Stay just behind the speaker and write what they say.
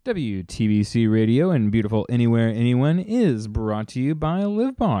WTBC Radio and Beautiful Anywhere Anyone is brought to you by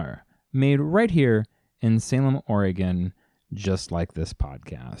Live Bar, made right here in Salem, Oregon, just like this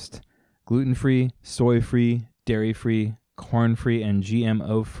podcast. Gluten-free, soy-free, dairy-free, corn-free, and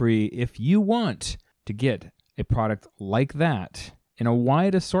GMO-free. If you want to get a product like that in a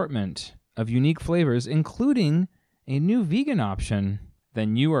wide assortment of unique flavors, including a new vegan option,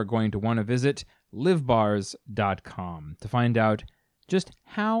 then you are going to want to visit livebars.com to find out just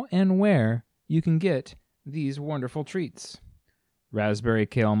how and where you can get these wonderful treats. Raspberry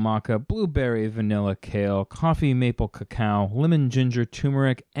kale maca, blueberry vanilla kale, coffee maple cacao, lemon ginger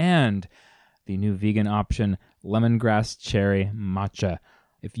turmeric, and the new vegan option, lemongrass cherry matcha.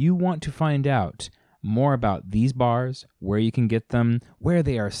 If you want to find out more about these bars, where you can get them, where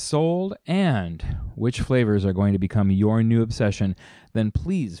they are sold, and which flavors are going to become your new obsession, then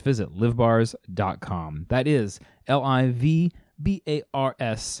please visit livebars.com. That is LIVBARS.com.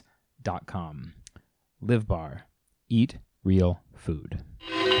 Live Bar. Eat real food.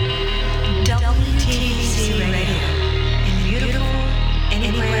 WTBC Radio. In beautiful,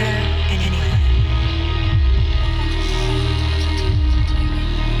 anywhere, and anywhere.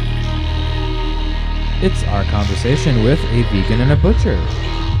 It's our conversation with a vegan and a butcher.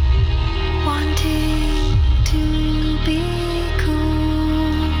 Wanting to be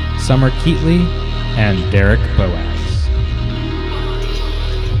cool. Summer Keatley and Derek Boaz.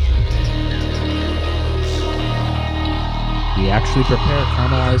 We actually prepare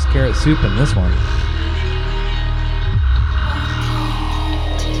caramelized carrot soup in this one.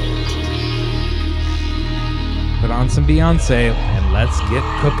 Put on some Beyonce and let's get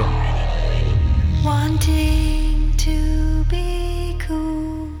cooking. Wanting to be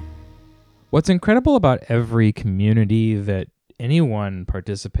cool. What's incredible about every community that anyone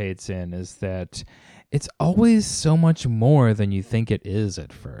participates in is that it's always so much more than you think it is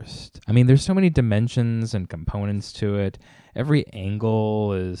at first. I mean, there's so many dimensions and components to it. Every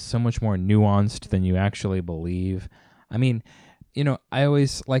angle is so much more nuanced than you actually believe. I mean, I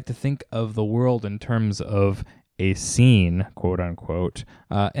always like to think of the world in terms of a scene, quote unquote,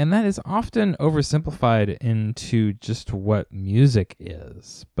 and that is often oversimplified into just what music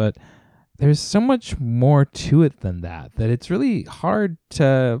is. But there's so much more to it than that it's really hard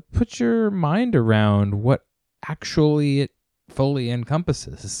to put your mind around what actually it fully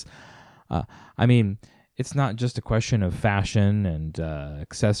encompasses. I mean, it's not just a question of fashion and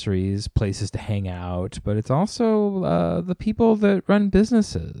accessories, places to hang out, but it's also the people that run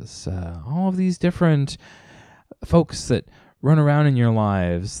businesses, all of these different folks that run around in your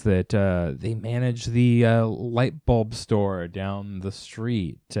lives, that they manage the light bulb store down the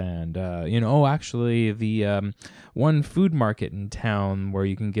street, and actually the one food market in town where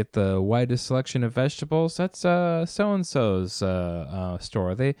you can get the widest selection of vegetables, that's so-and-so's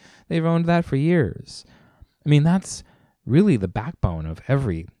store. They've owned that for years. I mean, that's really the backbone of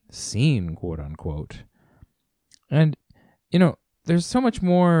every scene, quote unquote. And there's so much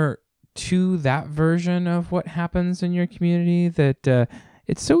more to that version of what happens in your community that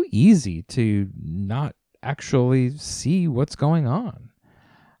it's so easy to not actually see what's going on.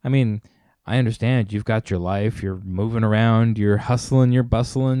 I mean, I understand you've got your life, you're moving around, you're hustling, you're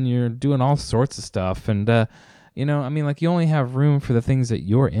bustling, you're doing all sorts of stuff, and you only have room for the things that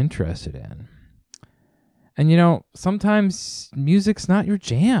you're interested in. And sometimes music's not your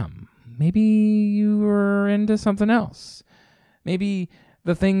jam. Maybe you are into something else. Maybe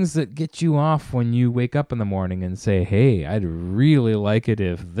the things that get you off when you wake up in the morning and say, hey, I'd really like it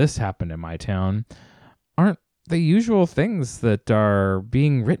if this happened in my town, aren't the usual things that are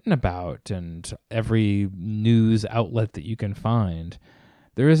being written about and every news outlet that you can find.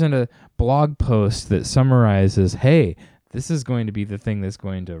 There isn't a blog post that summarizes, hey, this is going to be the thing that's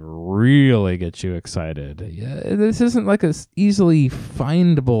going to really get you excited. This isn't like a easily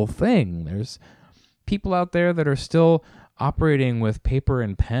findable thing. There's people out there that are still operating with paper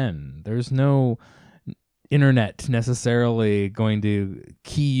and pen. There's no internet necessarily going to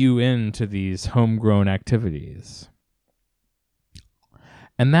key you into these homegrown activities.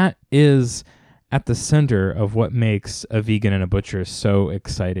 And that is at the center of what makes A Vegan and a Butcher so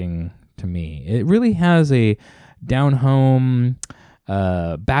exciting to me. It really has a down-home,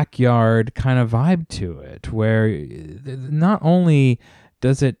 backyard kind of vibe to it, where not only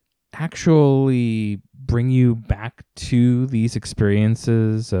does it actually bring you back to these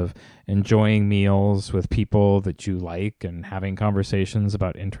experiences of enjoying meals with people that you like and having conversations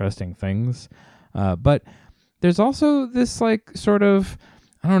about interesting things, but there's also this sort of,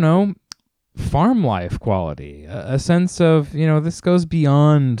 farm life quality, a sense of, this goes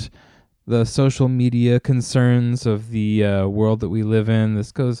beyond the social media concerns of the world that we live in.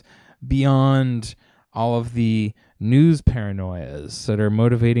 This goes beyond all of the news paranoias that are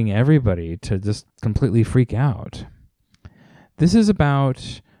motivating everybody to just completely freak out. This is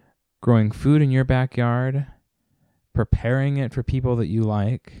about growing food in your backyard, preparing it for people that you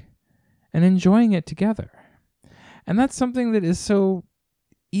like, and enjoying it together. And that's something that is so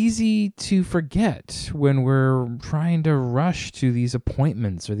easy to forget when we're trying to rush to these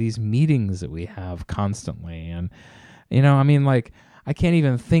appointments or these meetings that we have constantly. And, I can't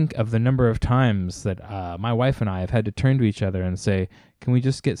even think of the number of times that my wife and I have had to turn to each other and say, can we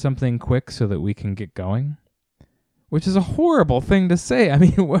just get something quick so that we can get going? Which is a horrible thing to say. I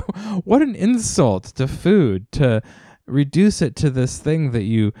mean, what an insult to food to reduce it to this thing that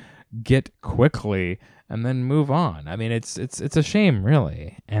you get quickly and then move on. I mean, it's a shame,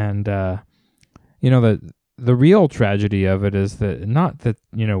 really. And the real tragedy of it is that not that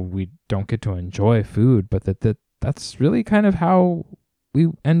we don't get to enjoy food, but that's really kind of how we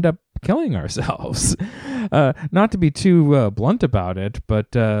end up killing ourselves. Not to be too blunt about it,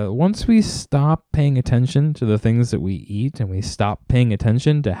 but once we stop paying attention to the things that we eat and we stop paying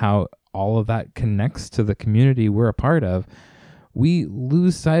attention to how all of that connects to the community we're a part of, we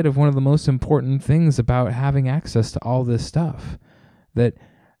lose sight of one of the most important things about having access to all this stuff, that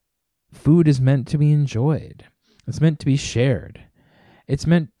food is meant to be enjoyed. It's meant to be shared. It's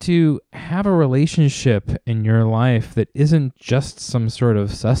meant to have a relationship in your life that isn't just some sort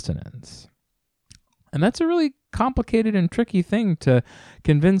of sustenance. And that's a really complicated and tricky thing to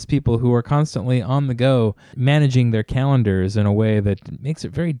convince people who are constantly on the go, managing their calendars in a way that makes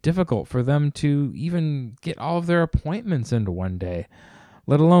it very difficult for them to even get all of their appointments into one day.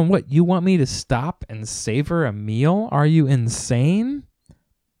 Let alone, what, you want me to stop and savor a meal? Are you insane?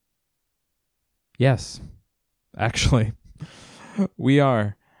 Yes, actually, we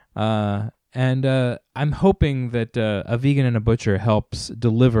are. And I'm hoping that A Vegan and a Butcher helps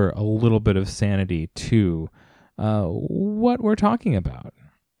deliver a little bit of sanity to what we're talking about.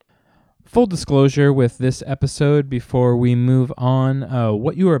 Full disclosure with this episode before we move on,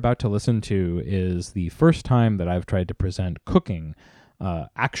 what you are about to listen to is the first time that I've tried to present cooking,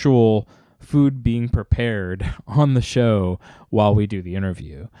 actual food being prepared on the show while we do the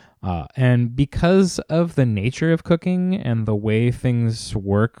interview. And because of the nature of cooking and the way things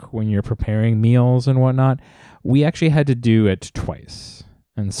work when you're preparing meals and whatnot, we actually had to do it twice.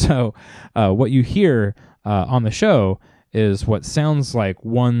 And so what you hear on the show is what sounds like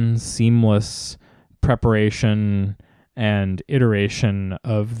one seamless preparation and iteration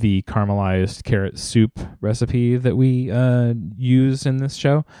of the caramelized carrot soup recipe that we use in this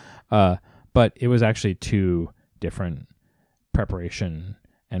show. But it was actually two different preparation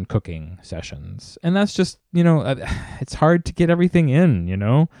and cooking sessions. And that's just, it's hard to get everything in,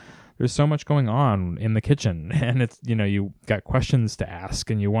 There's so much going on in the kitchen, and it's, you got questions to ask,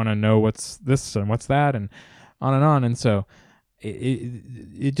 and you want to know what's this and what's that, and on and on. And so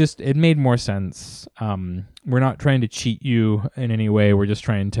it made more sense. We're not trying to cheat you in any way. We're just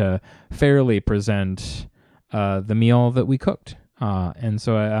trying to fairly present the meal that we cooked. And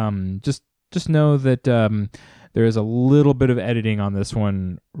so just know that there is a little bit of editing on this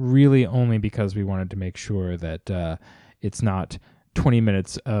one, really only because we wanted to make sure that it's not 20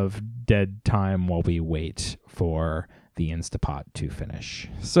 minutes of dead time while we wait for the Instapot to finish.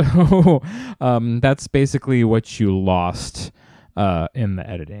 So that's basically what you lost in the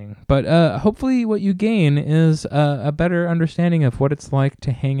editing. But hopefully what you gain is a better understanding of what it's like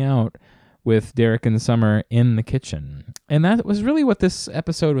to hang out with Derek and Summer in the kitchen. And that was really what this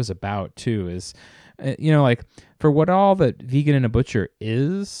episode was about, too, is, for what all that Vegan and a Butcher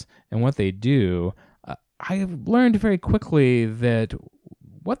is and what they do, I learned very quickly that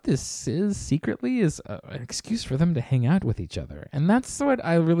what this is secretly is an excuse for them to hang out with each other. And that's what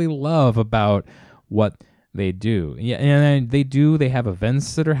I really love about what they do. Yeah, and they have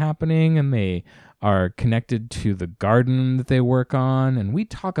events that are happening, and they are connected to the garden that they work on, and we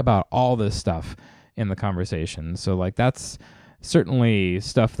talk about all this stuff in the conversation. So that's certainly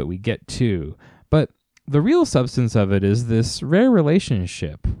stuff that we get to. But the real substance of it is this rare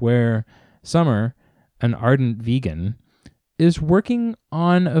relationship where Summer, an ardent vegan, is working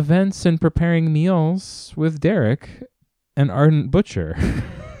on events and preparing meals with Derek, an ardent butcher,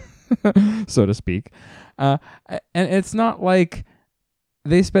 so to speak. And it's not like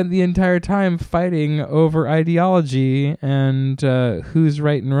they spent the entire time fighting over ideology and who's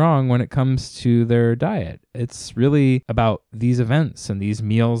right and wrong when it comes to their diet. It's really about these events and these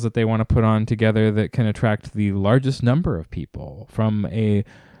meals that they want to put on together that can attract the largest number of people from a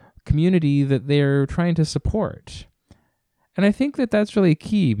community that they're trying to support. And I think that that's really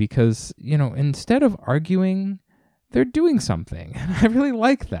key because, instead of arguing, they're doing something. I really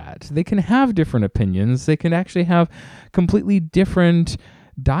like that. They can have different opinions. They can actually have completely different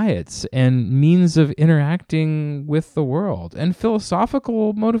diets and means of interacting with the world and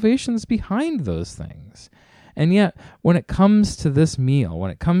philosophical motivations behind those things. And yet, when it comes to this meal,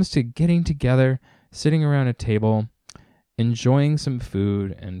 when it comes to getting together, sitting around a table, enjoying some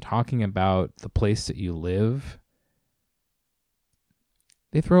food and talking about the place that you live,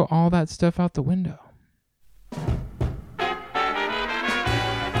 they throw all that stuff out the window.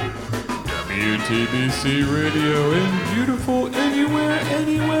 WTBC Radio in beautiful anywhere.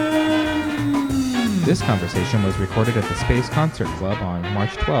 This conversation was recorded at the Space Concert Club on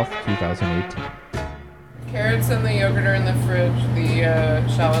March 12th, 2018. Carrots and the yogurt are in the fridge. The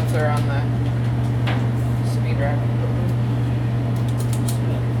shallots are on the speed rack.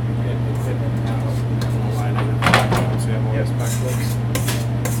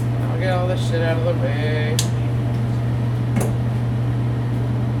 I'll get all this shit out of the way.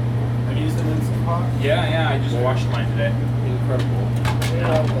 Have you used an Instant Pot? Yeah, I just washed mine today. Incredible. I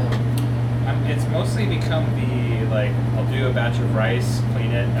love them. It's mostly become I'll do a batch of rice,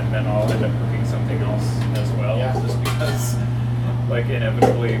 clean it, and then I'll end up cooking something else as well. Yeah. Just because,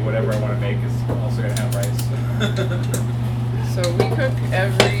 inevitably, whatever I want to make is also going to have rice. So we cook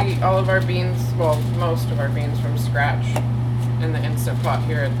all of our beans, well, most of our beans from scratch in the Instant Pot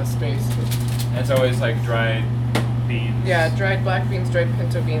here at the Space. And it's always dried beans. Yeah, dried black beans, dried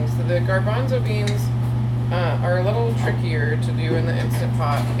pinto beans. So the garbanzo beans are a little trickier to do in the Instant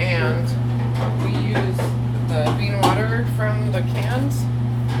Pot, and we use the bean water from the cans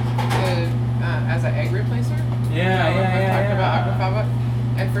as an egg replacer. Yeah. Talking about aquafaba,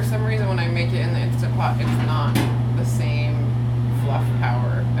 and for some reason when I make it in the Instant Pot, it's not the same fluff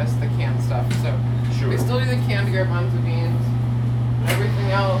power as the canned stuff. So we still do the canned garbanzo beans,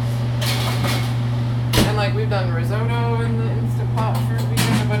 everything else, and we've done risotto in the Instant Pot for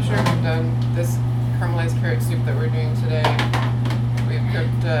vegan and butcher. We've done this caramelized carrot soup that we're doing today. We've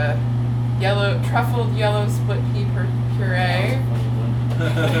cooked truffled yellow split pea puree.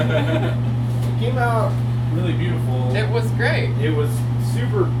 It came out really beautiful. It was great. It was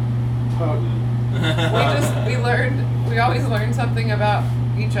super potent. We always learn something about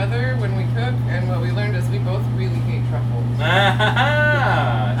each other when we cook, and what we learned is we both really hate truffles.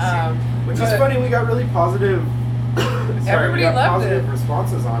 Which is funny, we got really positive Everybody loved positive it.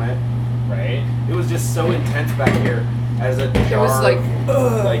 responses on it. Right? It was just so intense back here as a jar It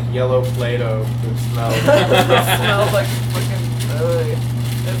was of yellow Play-Doh that smelled. It smells like fucking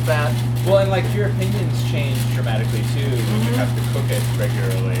it's bad. Well, and your opinions change dramatically too when you have to cook it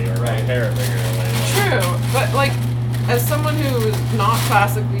regularly or prepare it regularly. True, but as someone who is not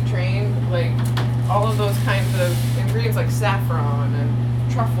classically trained, all of those kinds of ingredients like saffron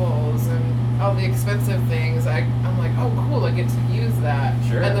and truffles and all the expensive things, I'm like, oh cool, I get to use that.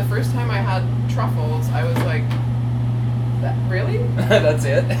 Sure. And the first time I had truffles, I was like, that really? That's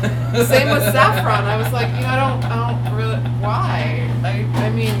it. Same with saffron. I was like, I don't really, why? I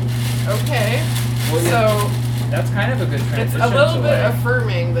mean, okay. Well, so that's kind of a good transition. it's a little bit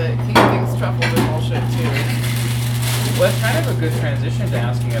affirming that he thinks truffles are bullshit too. Well, it's kind of a good transition to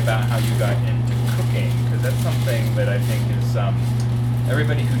asking about how you got into cooking, because that's something that I think is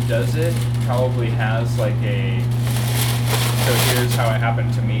everybody who does it probably has so here's how it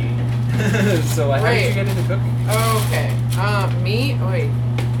happened to me. So how did you get into cooking? Okay. Me? Wait.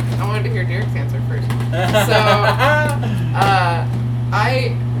 I wanted to hear Derek's answer first. So,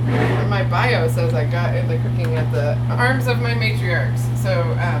 my bio says I got into cooking at the arms of my matriarchs.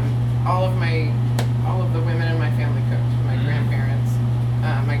 So, all of the women in my family cooked. My grandparents,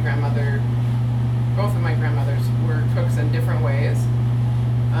 my grandmother, both of my grandmothers were cooks in different ways.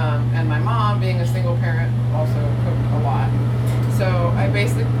 And my mom, being a single parent, also cooked a lot. So I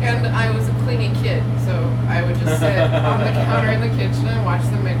was a cleaning kid, so I would just sit on the counter in the kitchen and watch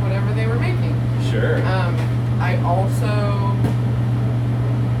them make whatever they were making. Sure. I also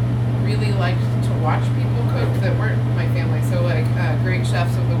really liked to watch people cook that weren't my family. So Great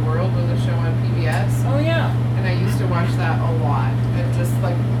Chefs of the World was a show on PBS. Oh yeah. And I used to watch that a lot. And just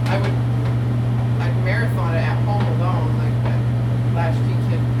I'd marathon it at home alone, like a latchkey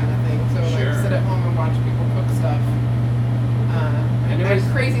kid kind of thing. So sit at home and watch people cook stuff. And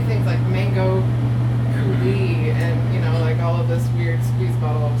crazy things like mango coulis and all of this weird squeeze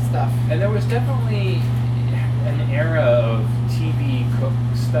bottle of stuff. And there was definitely an era of TV cook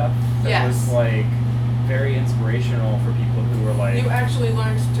stuff that was very inspirational for people who were you actually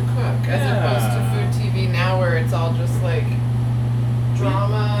learned to cook as opposed to food TV now where it's all just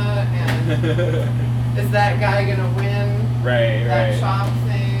drama and is that guy gonna win? Right, that right. shop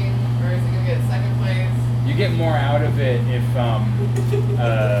thing, or is he gonna get second place? You get more out of it if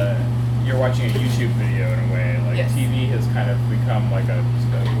you're watching a YouTube video in a way. Like Yes. TV has kind of become like a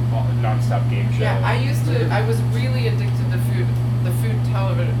non-stop game show. Yeah, I was really addicted to the Food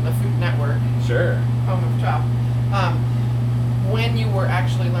Network, Sure. home of Chop, when you were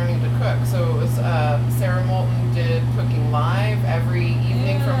actually learning to cook. So it was, Sarah Moulton did Cooking Live every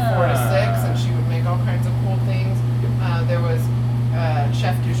evening from 4 to 6, and she would make all kinds of cool things. There was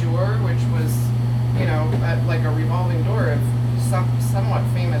Chef du Jour, which was, like a revolving door of somewhat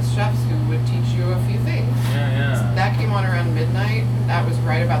famous chefs who would teach you a few things. Yeah, So that came on around midnight. That was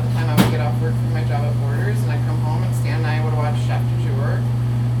right about the time I would get off work from my job at Borders, and I'd come home and Stan and I would watch Chef du Jour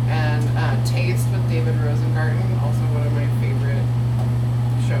and Taste with David Rosengarten, also one of my favorite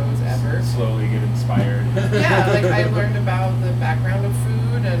shows ever. Slowly get inspired. Yeah, like I learned about the background of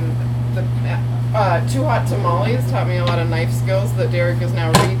food, and the Too Hot Tamales taught me a lot of knife skills that Derek is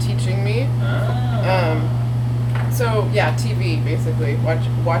now reteaching me. So yeah, TV basically,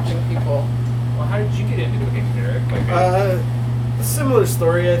 watching people. Well, how did you get into cooking, Derek? Like, Similar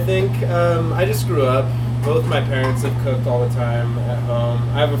story, I think. I just grew up. Both my parents have cooked all the time at home.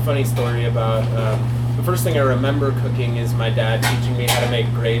 I have a funny story about the first thing I remember cooking is my dad teaching me how to make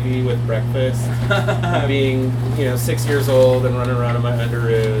gravy with breakfast. Being 6 years old and running around in my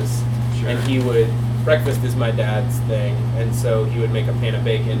underoos, Sure. and breakfast is my dad's thing, and so he would make a pan of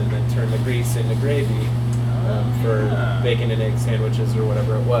bacon and then turn the grease into gravy for bacon and egg sandwiches or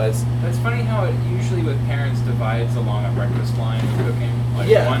whatever it was. That's funny how it usually with parents divides along a breakfast line with cooking. Like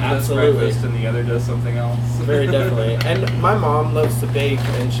Yeah, one does absolutely. breakfast and the other does something else. Very definitely. And my mom loves to bake,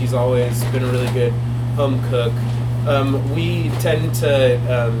 and she's always been a really good home cook. We tend to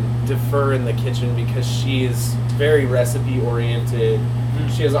defer in the kitchen because she is very recipe oriented.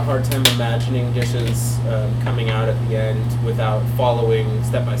 She has a hard time imagining dishes coming out at the end without following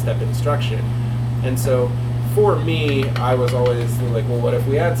step-by-step instruction. And so for me, I was always like, well, what if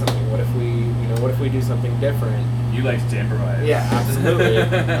we add something? What if we do something different? You like to improvise. Yeah, absolutely.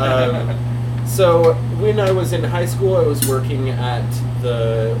 So when I was in high school, I was working at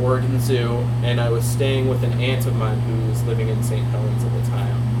the Oregon Zoo, and I was staying with an aunt of mine who was living in St. Helens at the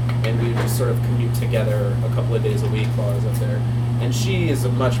time, and we would just sort of commute together a couple of days a week while I was up there. And she is a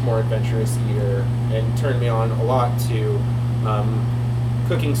much more adventurous eater and turned me on a lot to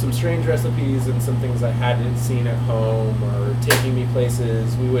cooking some strange recipes and some things I hadn't seen at home, or taking me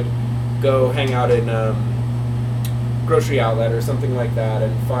places. We would go hang out in grocery outlet or something like that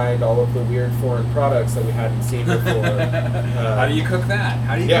and find all of the weird foreign products that we hadn't seen before. How do you cook that?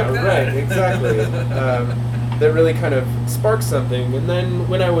 How do you Yeah, cook that? right, exactly. That really kind of sparked something. And then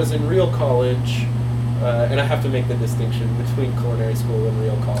when I was in real college, and I have to make the distinction between culinary school and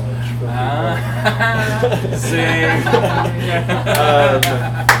real college for people.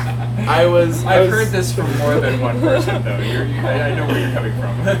 I've heard this from more than one person, though. I know where you're coming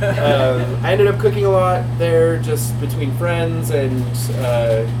from. I ended up cooking a lot there, just between friends, and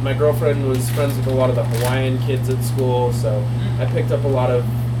my girlfriend was friends with a lot of the Hawaiian kids at school, so I picked up a lot of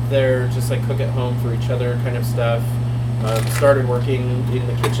their just like cook at home for each other kind of stuff. Started working in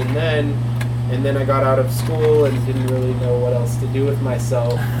the kitchen then, and then I got out of school and didn't really know what else to do with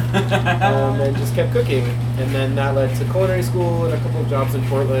myself, and just kept cooking. And then that led to culinary school and a couple of jobs in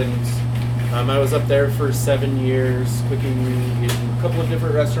Portland. I was up there for 7 years, cooking in a couple of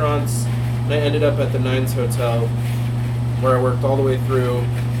different restaurants. And I ended up at the Nines Hotel, where I worked all the way through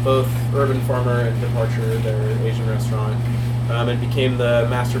both Urban Farmer and Departure, their Asian restaurant, and became the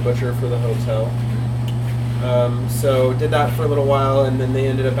master butcher for the hotel. So did that for a little while, and then they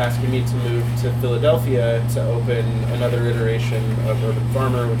ended up asking me to move to Philadelphia to open another iteration of Urban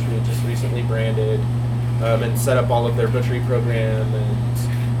Farmer, which we had just recently branded, and set up all of their butchery program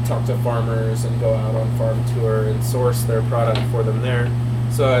and talk to farmers and go out on farm tour and source their product for them there.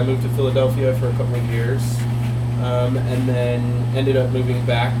 So I moved to Philadelphia for a couple of years, and then ended up moving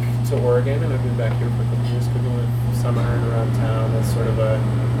back to Oregon, and I've been back here for a couple of years cooking with Summer and around town as sort of a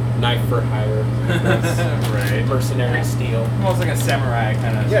knife for hire, Right. mercenary steel. Almost like a samurai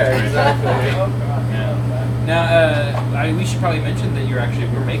kind of. Yeah, situation. exactly. Yeah. Now, we should probably mention that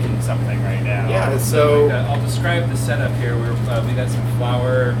we're making something right now. Yeah, so- I'll describe the setup here. We got some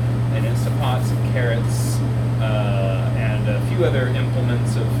flour, an Instant Pot, some carrots, and a few other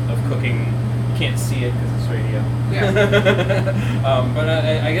implements of cooking. You can't see it because it's radio. Yeah. But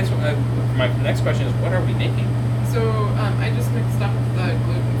I guess my next question is, what are we making? So I just mixed up the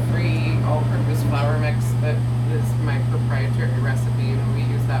gluten-free all-purpose flour mix that is my proprietary recipe, and we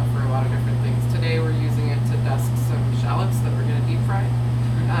use that for a lot of different things. Today we're using it to dust some shallots that we're going to deep fry.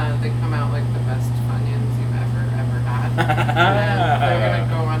 They come out like the best Funyuns you've ever had.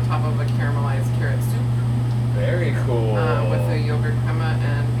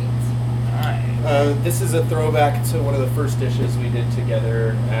 This is a throwback to one of the first dishes we did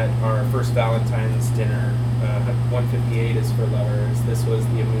together at our first Valentine's dinner. 158 is for lovers. This was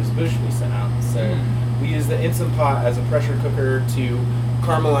the amuse-bouche we sent out. So we use the Instant Pot as a pressure cooker to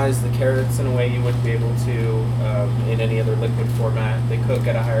caramelize the carrots in a way you wouldn't be able to in any other liquid format. They cook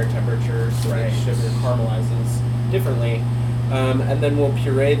at a higher temperature, so the sugar caramelizes differently. And then we'll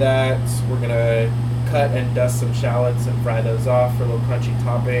puree that. We're going to cut and dust some shallots and fry those off for a little crunchy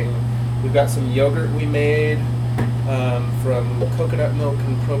topping. We've got some yogurt we made from coconut milk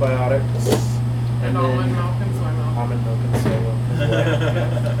and probiotics. And almond milk and soy milk. Almond milk and soy milk as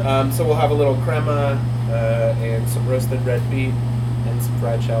well. So we'll have a little crema and some roasted red beet and some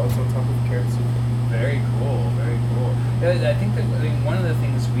fried shallots on top of the carrot soup. Very cool, very cool. Yeah, I think one of the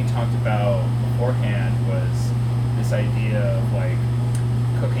things we talked about beforehand was this idea of like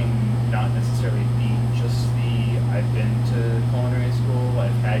cooking not necessarily being just I've been to culinary school,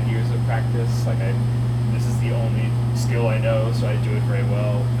 I've had years of practice, this is the only skill I know, so I do it very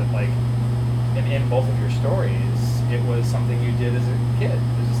well. But like, and in both of your stories, it was something you did as a kid.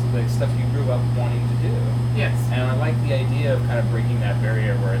 It's just like stuff you grew up wanting to do. Yes. And I like the idea of kind of breaking that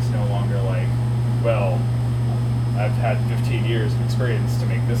barrier where it's no longer like, well, I've had 15 years of experience to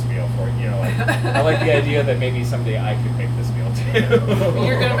make this meal for you. Like, I like the idea that maybe someday I could make this meal too.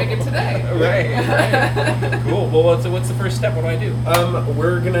 You're gonna make it today. Right. Cool. Well, what's the first step? What do I do?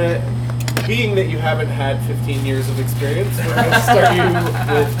 We're gonna, being that you haven't had 15 years of experience, we're gonna start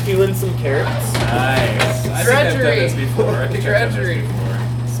you with peeling some carrots. Nice. I think I've done this before. I think I've done this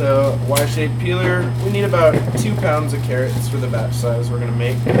before. So Y-shaped peeler. We need about 2 pounds of carrots for the batch size we're gonna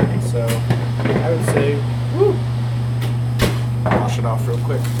make. So I would say, wash it off real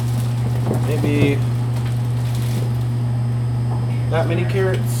quick. Maybe that many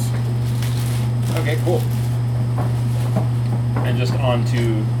carrots. Okay, cool. And just on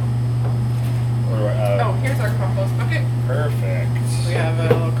to. Oh, here's our compost bucket. Perfect. We have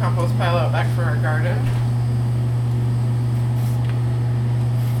a little compost pile out back for our garden.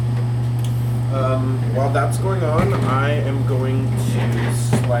 While that's going on, I am going to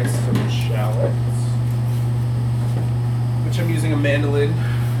slice some shallots, which I'm using a mandolin.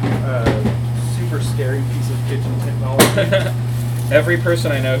 Super scary piece of kitchen technology. Every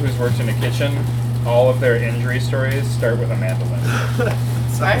person I know who's worked in a kitchen, all of their injury stories start with a mandolin.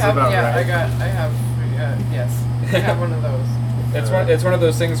 I have, about yeah, right. Yes, I have one of those. It's one of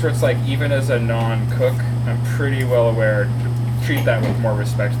those things where it's like, even as a non-cook, I'm pretty well aware to treat that with more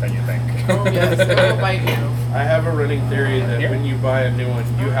respect than you think. Oh yes, it will bite you. I have a running theory that Here? when you buy a new one,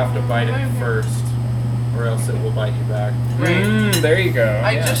 you have to bite it first, or else it will bite you back. Right. There you go.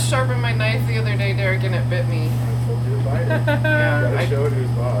 I just sharpened my knife the other day, Derek, and it bit me. I told you to bite it. Yeah, Gotta show it who's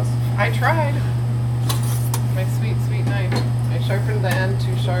boss. I tried. My sweet, sweet knife. I sharpened the end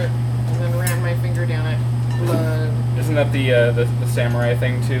too sharp, and then ran my finger down it. Blood. Isn't that the samurai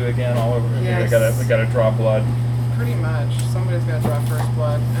thing too? Again, all over. Yes. We gotta draw blood. Pretty much. Somebody's got to draw first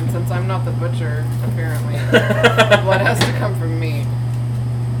blood. And since I'm not the butcher, apparently, blood has to come from me.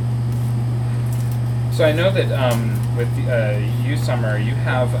 So I know that with you, Summer, you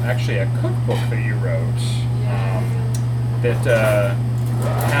have actually a cookbook that you wrote that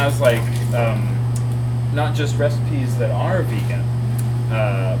has like not just recipes that are vegan,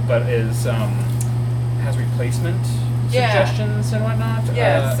 but has replacement suggestions and whatnot.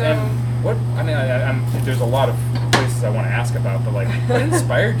 Yeah. So. And what I mean, there's a lot of places I want to ask about, but like, what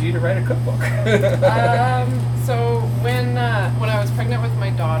inspired you to write a cookbook? So when I was pregnant with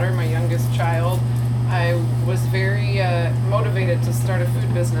my daughter, my youngest child, I was very motivated to start a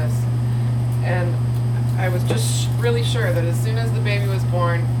food business, and I was just really sure that as soon as the baby was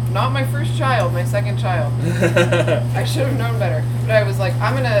born, not my first child, my second child, I should have known better, but I was like,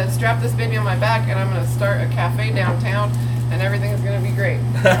 I'm gonna strap this baby on my back and I'm gonna start a cafe downtown and everything's gonna be great.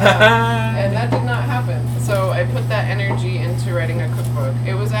 And that did not happen. So I put that energy into writing a cookbook.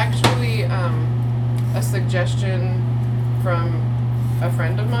 It was actually a suggestion from a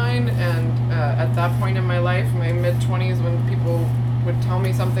friend of mine, and at that point in my life, my mid-20s, when people would tell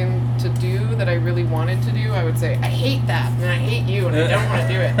me something to do that I really wanted to do, I would say, I hate that, and I hate you, and I don't want to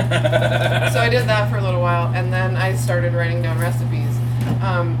do it. So I did that for a little while, and then I started writing down recipes.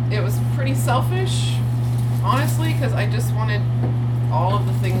 It was pretty selfish, honestly, because I just wanted all of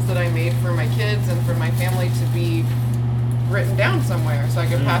the things that I made for my kids and for my family to be written down somewhere so I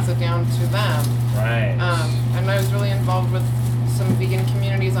could pass it down to them. Right. And I was really involved with some vegan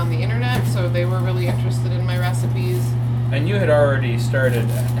communities on the internet, so they were really interested in my recipes. And you had already started.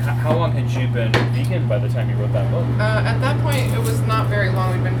 How long had you been vegan by the time you wrote that book? At that point, it was not very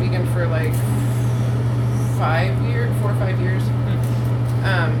long. We'd been vegan for like 4 or 5 years.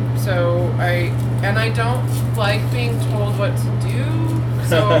 So I don't like being told what to do.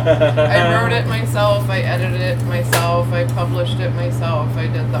 So I wrote it myself, I edited it myself, I published it myself, I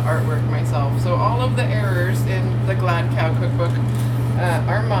did the artwork myself. So all of the errors in the Glad Cow cookbook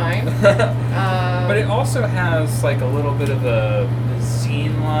are mine. But it also has like a little bit of a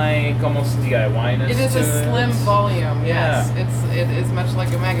zine-like, almost DIY-ness. It is to a slim volume. Yeah. Yes, it is much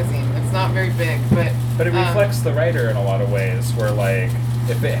like a magazine. It's not very big, but it reflects the writer in a lot of ways. Where like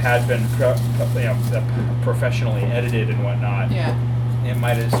if it had been professionally edited and whatnot, yeah. it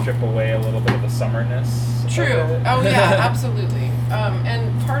might have stripped away a little bit of the summerness. True. of it. Oh yeah, absolutely.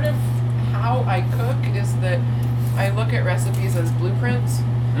 And part of how I cook is that I look at recipes as blueprints,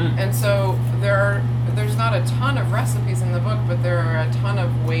 and so there's not a ton of recipes in the book, but there are a ton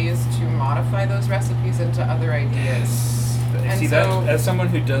of ways to modify those recipes into other ideas. And See, so, that as someone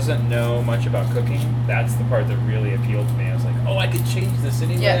who doesn't know much about cooking, that's the part that really appealed to me. I was like, oh, I could change this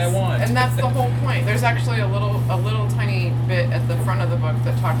any way I yes, want. and that's the whole point. There's actually a little tiny bit at the front of the book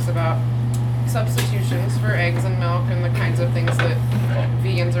that talks about substitutions for eggs and milk and the kinds of things that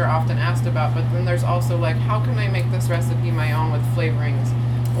vegans are often asked about. But then there's also like, how can I make this recipe my own with flavorings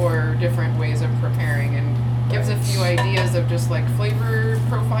or different ways of preparing, and gives a few ideas of just like flavor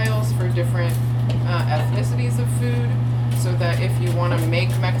profiles for different ethnicities of food. So that if you want to make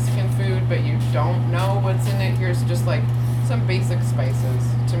Mexican food but you don't know what's in it, here's just like some basic spices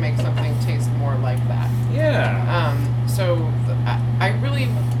to make something taste more like that. Yeah. So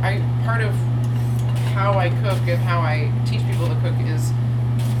part of how I cook and how I teach people to cook is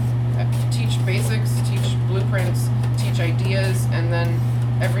teach basics, teach blueprints, teach ideas, and then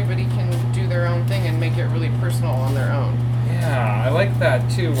everybody can do their own thing and make it really personal on their own. Yeah, I like that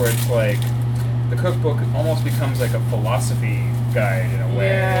too, where it's like the cookbook almost becomes like a philosophy guide in a way.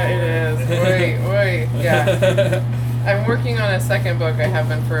 Yeah, it is. Wait, yeah. I'm working on a second book. I have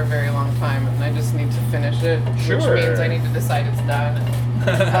been for a very long time, and I just need to finish it, Sure. which means I need to decide it's done.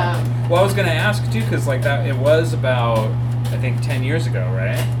 Well, I was going to ask too, because like that, it was about, I think, 10 years ago,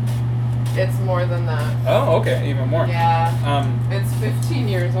 right? It's more than that. Oh, okay, even more. Yeah. It's 15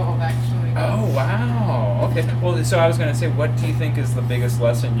 years old, actually. Oh, wow. Okay. Well, so I was going to say, what do you think is the biggest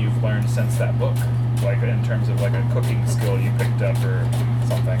lesson you've learned since that book? Like, in terms of, like, a cooking skill you picked up or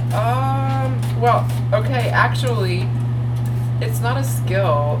something? Well, okay, actually, it's not a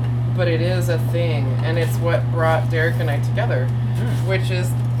skill, but it is a thing, and it's what brought Derek and I together, which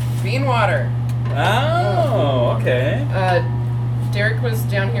is bean water. Oh, okay. Derek was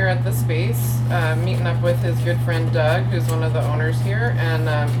down here at the Space, meeting up with his good friend Doug, who's one of the owners here,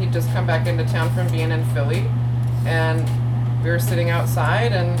 and he'd just come back into town from being in Philly, and we were sitting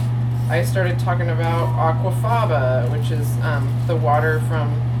outside, and I started talking about aquafaba, which is the water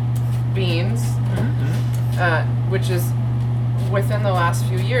from beans, which is within the last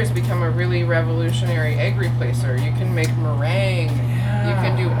few years become a really revolutionary egg replacer. You can make meringue, you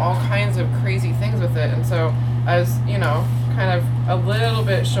can do all kinds of crazy things with it, and so I was, kind of a little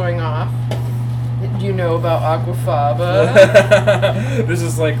bit showing off. Do you know about aquafaba? This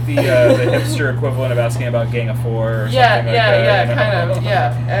is like the hipster equivalent of asking about Gang of Four or something like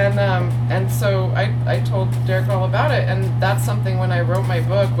that. And so I told Derek all about it, and that's something when I wrote my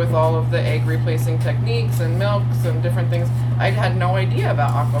book with all of the egg replacing techniques and milks and different things, I had no idea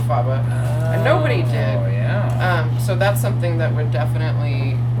about aquafaba, and nobody did. Oh, yeah. So that's something that would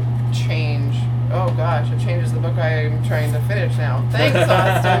definitely change. Oh gosh, it changes the book I'm trying to finish now. Thanks,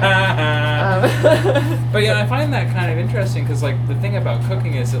 Austin. But yeah, I find that kind of interesting because like the thing about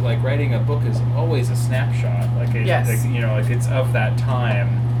cooking is that like writing a book is always a snapshot. Like it, yes. like it's of that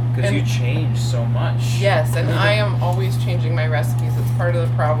time because you change so much. Yes, and I am always changing my recipes. It's part of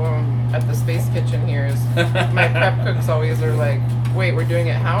the problem at the Space Kitchen here is my prep cooks always are like, wait, we're doing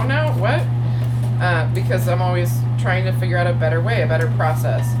it how now? What? Because I'm always trying to figure out a better way, a better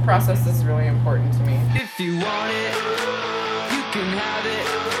process. Process is really important to me. If you want it, you can have it,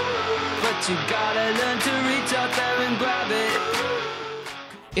 but you gotta learn to reach out there and grab it.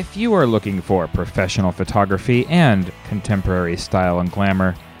 If you are looking for professional photography and contemporary style and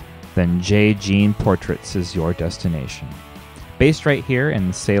glamour, then J. Jean Portraits is your destination. Based right here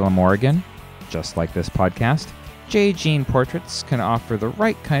in Salem, Oregon, just like this podcast, J. Jean Portraits can offer the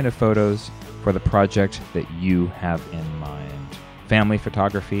right kind of photos for the project that you have in mind. Family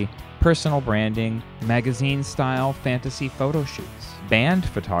photography, personal branding, magazine-style fantasy photo shoots, band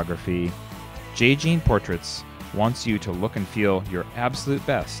photography. J. Jean Portraits wants you to look and feel your absolute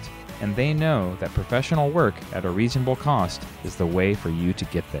best, and they know that professional work at a reasonable cost is the way for you to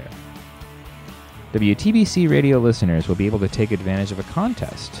get there. WTBC radio listeners will be able to take advantage of a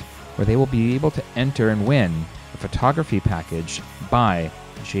contest where they will be able to enter and win a photography package by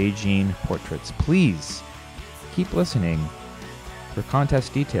J. Jean Portraits. Please keep listening for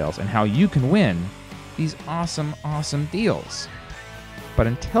contest details and how you can win these awesome, awesome deals. But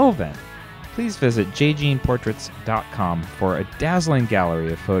until then, please visit jjeanportraits.com for a dazzling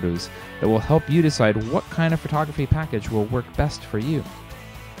gallery of photos that will help you decide what kind of photography package will work best for you.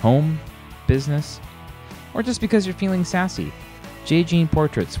 Home, business, or just because you're feeling sassy, J. Jean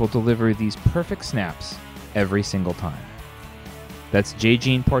Portraits will deliver these perfect snaps every single time. That's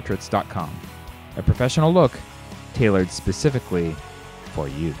jjeanportraits.com, a professional look tailored specifically for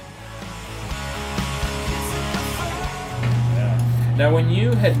you. Now, when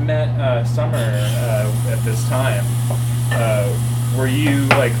you had met Summer at this time, were you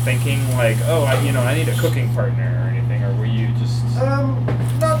like thinking like, oh, I need a cooking partner or anything, or were you just?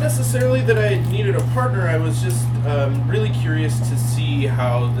 Not necessarily that I needed a partner. I was just really curious to see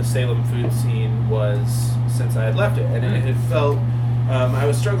how the Salem food scene was since I had left it, and it had felt. I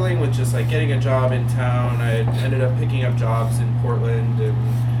was struggling with just like getting a job in town. I had ended up picking up jobs in Portland,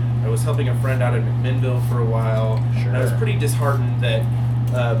 and I was helping a friend out in McMinnville for a while. Sure. And I was pretty disheartened that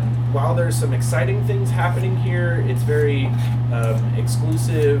while there's some exciting things happening here, it's very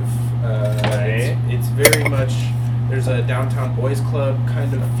exclusive. Right. It's very much, there's a downtown boys club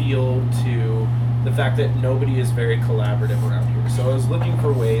kind of feel to the fact that nobody is very collaborative around here. So I was looking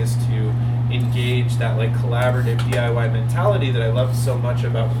for ways to engage that like collaborative DIY mentality that I loved so much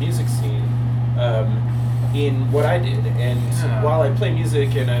about the music scene in what I did. And while I play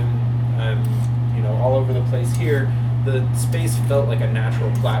music and I'm all over the place here, the space felt like a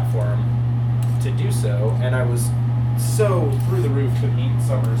natural platform to do so. And I was so through the roof to meet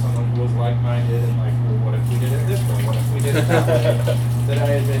Summer, someone who was like-minded and like, well, what if we did it this way? What if we did it that way? That I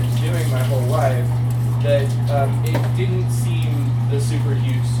had been doing my whole life. That it didn't seem the super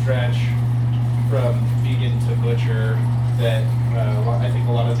huge stretch from vegan to butcher that I think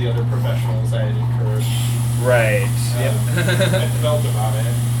a lot of the other professionals I had incurred Right. had felt about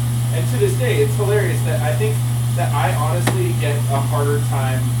it. And to this day, it's hilarious that I think that I honestly get a harder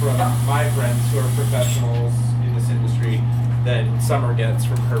time from my friends who are professionals in this industry than Summer gets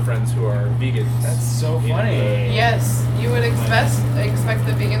from her friends who are vegans. That's so You know, funny. Yes, you would expect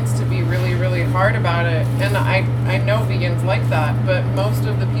the vegans to be really, really hard about it, and I know vegans like that, but most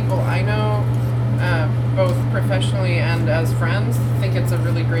of the people I know, both professionally and as friends, think it's a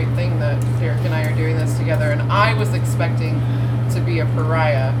really great thing that Derek and I are doing this together, and I was expecting to be a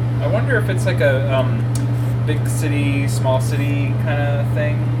pariah. I wonder if it's like a big city, small city kind of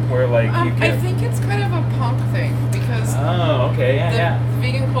thing, where like you I get. think it's kind of a punk thing, because Oh, okay, yeah. the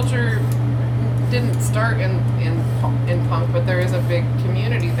vegan culture didn't start in punk, but there is a big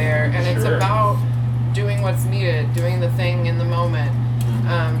community there, and it's Sure. about doing what's needed, doing the thing in the moment.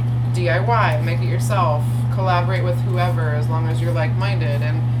 DIY, make it yourself, collaborate with whoever as long as you're like-minded.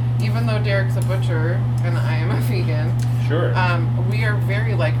 And even though Derek's a butcher and I am a vegan, Sure. we are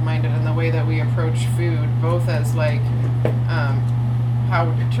very like-minded in the way that we approach food, both as like how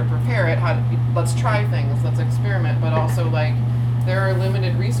to prepare it, let's try things, let's experiment, but also like there are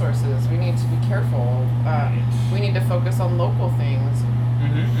limited resources. We need to be careful. We need to focus on local things.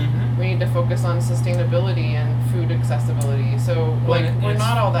 We need to focus on sustainability and food accessibility. So Well, like and we're it's-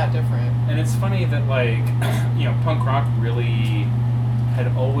 not all that different. And it's funny that like punk rock really had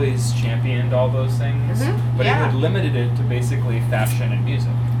always championed all those things, but it yeah. had limited it to basically fashion and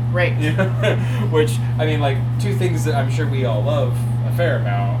music. Right. Which, I mean, like, two things that I'm sure we all love a fair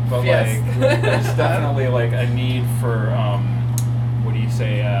amount, but Yes. like, there's definitely like a need for, what do you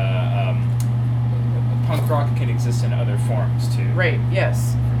say, punk rock can exist in other forms too. Right.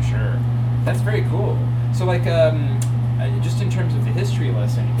 Yes. For sure. That's very cool. So like, just in terms of the history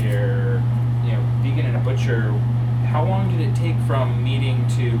lesson here, vegan and a butcher, how long did it take from meeting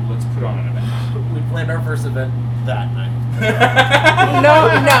to let's put on an event? We planned our first event that night.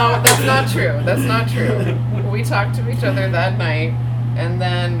 No, that's not true. That's not true. We talked to each other that night, and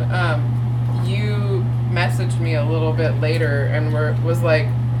then you messaged me a little bit later, and was like,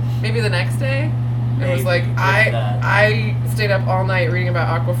 maybe the next day. It was like I stayed up all night reading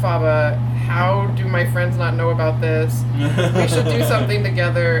about Aquafaba. How do my friends not know about this? We should do something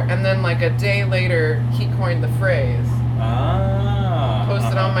together. And then like a day later, he coined the phrase.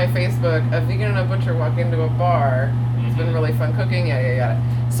 Posted on my Facebook, a vegan and a butcher walk into a bar. It's been really fun cooking, yada.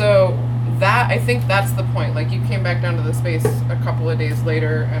 So I think that's the point. Like you came back down to the space a couple of days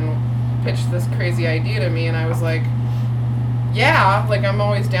later and pitched this crazy idea to me, and I was like, yeah, like I'm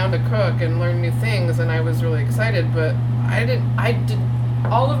always down to cook and learn new things, and I was really excited, but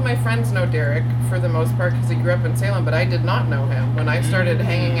all of my friends know Derek for the most part because he grew up in Salem, but I did not know him. When I started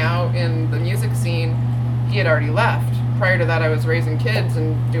hanging out in the music scene, he had already left. prior to that, I was raising kids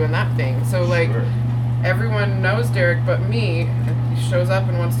and doing that thing. So like, Sure. everyone knows Derek but me. He shows up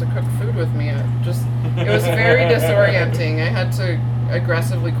and wants to cook food with me. It was very disorienting. I had to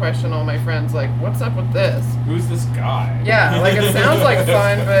aggressively question all my friends, like, what's up with this? Who's this guy? Yeah, like, it sounds like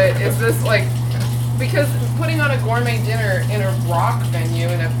fun, but is this like, because putting on a gourmet dinner in a rock venue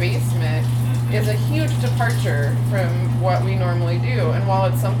in a basement is a huge departure from what we normally do. And while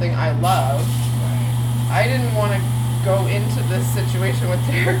it's something I love, I didn't want to go into this situation with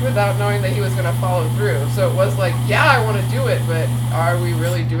Derek without knowing that he was going to follow through. So it was like, yeah, I want to do it, but are we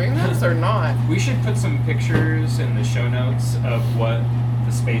really doing this or not? We should put some pictures in the show notes of what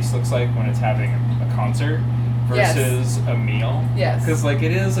the space looks like when it's having a concert versus a meal. Yes. Because like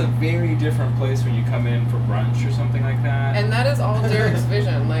it is a very different place when you come in for brunch or something like that. And that is all Derek's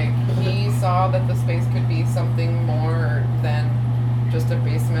vision. Like, he saw that the space could be something more than just a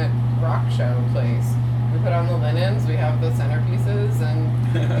basement rock show place. We put on the linens, we have the centerpieces, and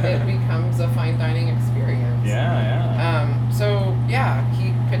it becomes a fine dining experience. Yeah. So, yeah,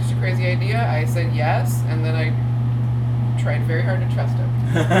 he pitched a crazy idea. I said yes, and then I tried very hard to trust him.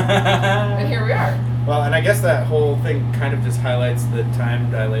 And here we are. Well, and I guess that whole thing kind of just highlights the time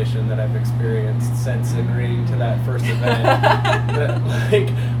dilation that I've experienced since agreeing to that first event. That, like,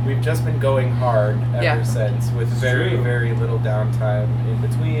 we've just been going hard ever since, with very, true. very little downtime in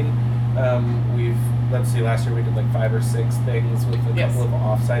between. Let's see, last year we did like 5 or 6 things with a Yes. couple of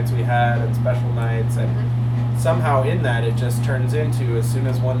offsites we had and special nights, and somehow in that it just turns into, as soon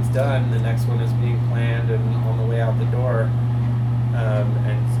as one's done, the next one is being planned and on the way out the door.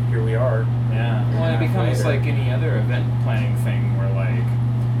 And here we are. Yeah. Well, it Half becomes later. like any other event planning thing where like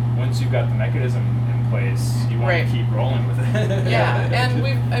once you've got the mechanism in place, you want Right. to keep rolling with it. Yeah, and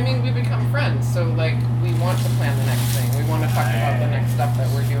we've become friends, so like, we want to plan the next thing. We want to talk about the next stuff that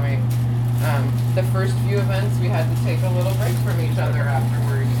we're doing. The first few events, we had to take a little break from each other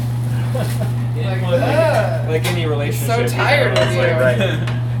afterward. Like, like any relationship. So tired you know, of it's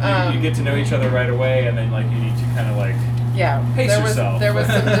you. like, you get to know each other right away, and then like you need to kind of like Yeah, Pace there yourself. was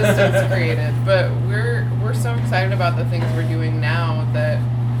some distance created, but we're so excited about the things we're doing now that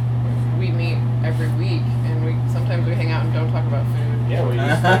we meet every week, and sometimes we hang out and don't talk about food. Yeah, we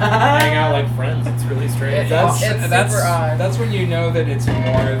just hang out like friends. It's really strange. That's It's that's super odd. that's when you know that it's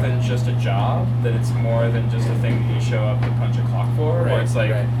more than just a job, that it's more than just a thing that you show up to punch a clock for. Right, Where it's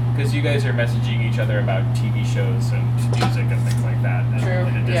like, right. because you guys are messaging each other about TV shows and music and things like that. True,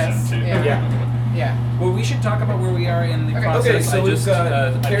 In addition yes, to yeah. Yeah. Well, we should talk about where we are in the Okay. process. Okay, so I we've just got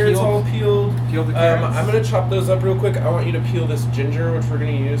I carrots all peeled the carrots. I'm gonna chop those up real quick. I want you to peel this ginger, which we're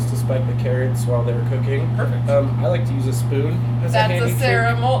gonna use to spike the carrots while they're cooking. Perfect. I like to use a spoon as a That's handy a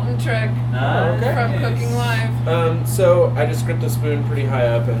Sarah Moulton trick Okay. from Cooking Live. trick. So I just grip the spoon pretty high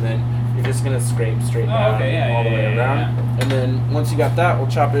up, and then you're just gonna scrape straight Oh, down okay, yeah, all the yeah, way yeah, around. And then once you got that, we'll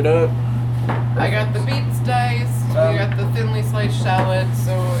chop it up. I got the beets diced. We got the thinly sliced shallots.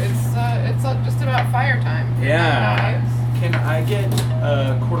 So it's just about fire time. Yeah. Knives. Can I get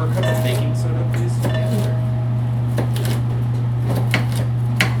a quarter cup of baking soda, please?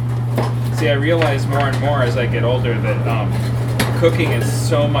 See, I realize more and more as I get older that cooking is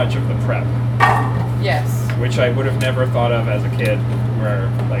so much of the prep, Yes. which I would have never thought of as a kid. Where,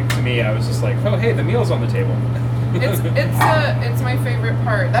 like, to me, I was just like, oh, hey, the meal's on the table. It's my favorite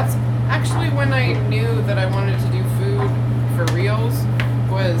part. That's actually when I knew that I wanted to do food for reals,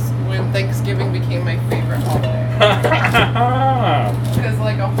 was when Thanksgiving became my favorite holiday. Because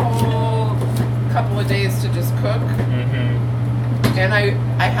like a whole couple of days to just cook, and I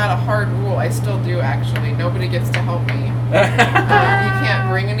had a hard rule. I still do actually. Nobody gets to help me. You can't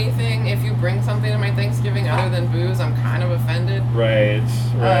bring anything. If you bring something to my Thanksgiving other than booze, I'm kind of offended. Right.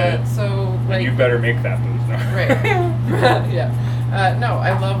 So like. And you better make that booze now. Right. Yeah. No,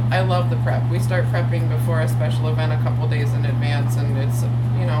 I love the prep. We start prepping before a special event a couple days in advance, and it's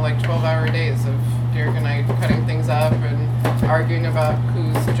like 12-hour days of Derek and I cutting things up and arguing about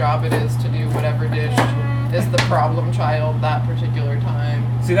whose job it is to do whatever dish is the problem child that particular time.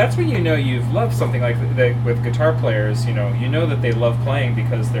 See, that's when you know you've loved something like with guitar players. You know that they love playing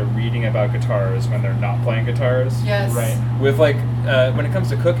because they're reading about guitars when they're not playing guitars. Yes. Right. With like when it comes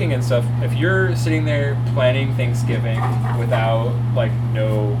to cooking and stuff, if you're sitting there planning Thanksgiving without like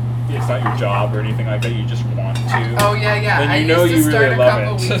it's not your job or anything like that, you just want to. Oh yeah. Then I you know used to you start really a love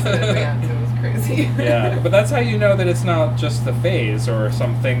couple it. weeks in advance. It was crazy. Yeah, but that's how you know that it's not just the phase or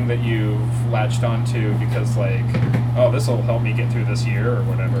something that you've latched onto because like, oh, this will help me get through this year or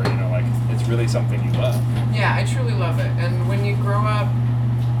whatever. Like it's really something you love. Yeah, I truly love it. And when you grow up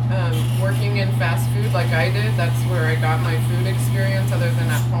working in fast food like I did, that's where I got my food experience other than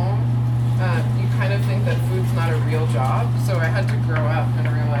at home. You kind of think that food's not a real job. So I had to grow up and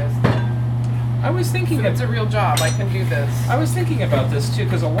realize that I was thinking it's a real job. I can do this. I was thinking about this too,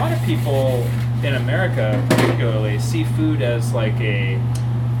 because a lot of people in America, particularly, see food as like a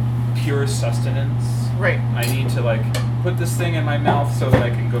pure sustenance. Right. I need to like put this thing in my mouth so that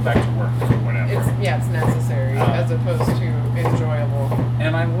I can go back to work or whatever. It's necessary as opposed to enjoyable.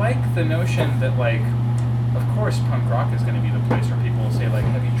 And I like the notion that like, of course, punk rock is going to be the place where people say like,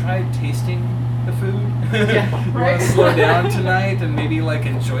 have you tried tasting the food? Yeah, You right. want to slow down tonight and maybe like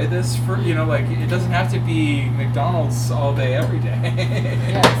enjoy this for, you know, like it doesn't have to be McDonald's all day every day.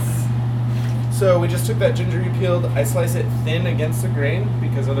 Yes. So we just took that ginger you peeled. I slice it thin against the grain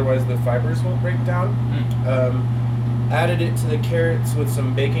because otherwise the fibers won't break down. Added it to the carrots with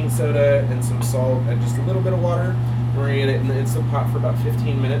some baking soda and some salt and just a little bit of water. We're gonna get it in the Instant Pot for about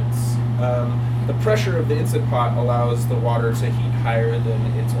 15 minutes. The pressure of the Instant Pot allows the water to heat higher than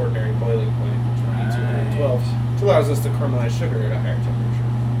its ordinary boiling point, which would be 212, which allows us to caramelize sugar at a higher temperature.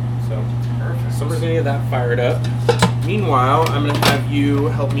 So, Perfect. so we're gonna get that fired up. Meanwhile, I'm gonna have you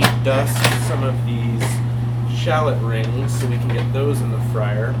help me dust some of these shallot rings so we can get those in the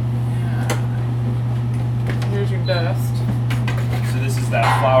fryer. Here's your dust. So this is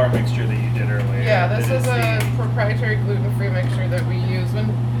that flour mixture that you did earlier. Yeah, this That is a the- proprietary gluten-free mixture that we use when.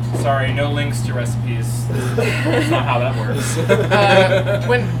 Sorry, no links to recipes. That's not how that works.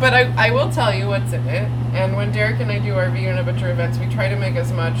 But I will tell you what's in it. And when Derek and I do our vegan and butcher events, we try to make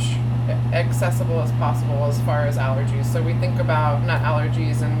as much accessible as possible as far as allergies. So we think about nut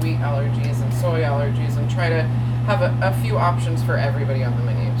allergies and wheat allergies and soy allergies and try to have a few options for everybody on the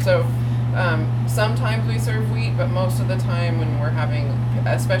menu. So sometimes we serve wheat, but most of the time when we're having,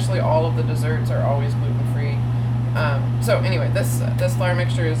 especially all of the desserts are always gluten-free. So anyway, this flour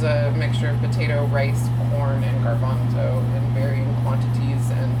mixture is a mixture of potato, rice, corn, and garbanzo in varying quantities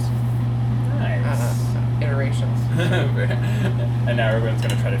and Nice. iterations. And now everyone's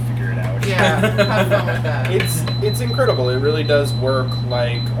gonna try to figure it out. Yeah, have fun with that. It's incredible. It really does work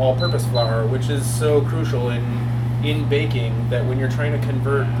like all-purpose flour, which is so crucial in baking that when you're trying to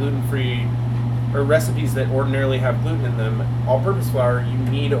convert gluten-free or recipes that ordinarily have gluten in them, all-purpose flour, you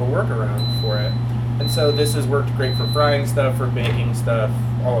need a workaround for it. And so this has worked great for frying stuff, for baking stuff,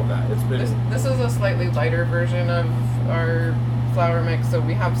 all of that. It's been This is a slightly lighter version of our flour mix. So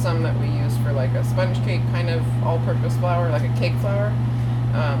we have some that we use for like a sponge cake kind of all-purpose flour, like a cake flour.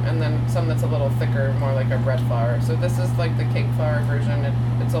 And then some that's a little thicker, more like a bread flour. So this is like the cake flour version.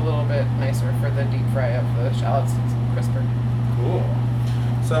 It's a little bit nicer for the deep fry of the shallots. It's crisper. Cool.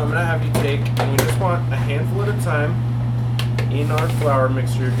 So I'm gonna have you take, and we just want a handful at a time in our flour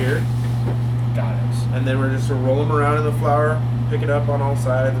mixture here. Got it. And then we're just gonna roll them around in the flour, pick it up on all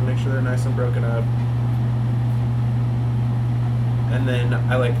sides, and make sure they're nice and broken up. And then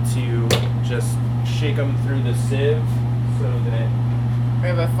I like to just shake them through the sieve so that We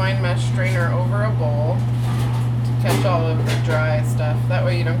have a fine mesh strainer over a bowl to catch all of the dry stuff. That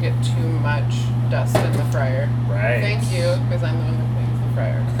way you don't get too much dust in the fryer. Right. Thank you, because I'm the one that cleans the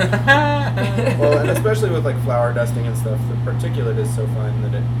fryer. well, and especially with like flour dusting and stuff, the particulate is so fine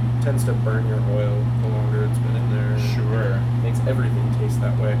that it tends to burn your oil the longer it's been in there. Sure. Makes everything taste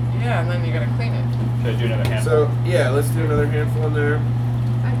that way. Yeah, and then you gotta clean it. Should I do another handful? So yeah, let's do another handful in there.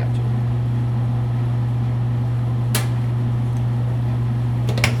 I got you.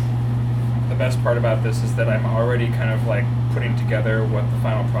 The best part about this is that I'm already kind of like putting together what the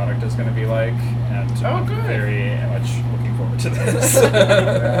final product is going to be like, and Oh, I'm good. very much looking forward to this.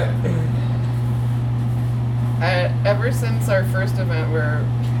 Ever since our first event where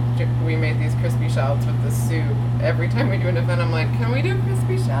we made these crispy shallots with the soup, every time we do an event, I'm like, can we do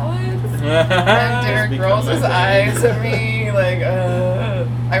crispy shallots? And Derek become rolls my his thing. eyes at me like,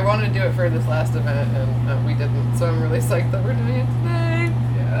 I wanted to do it for this last event, and we didn't. So I'm really psyched that we're doing it today.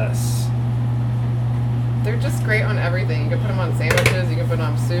 Yes. They're just great on everything. You can put them on sandwiches, you can put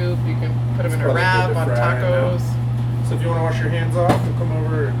them on soup, you can put them in a Probably wrap, good to on fry, tacos. So if you want to wash your hands off, we'll come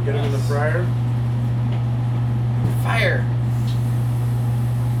over and get them in the fryer. Fire.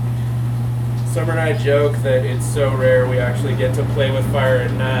 Summer and I joke that it's so rare we actually get to play with fire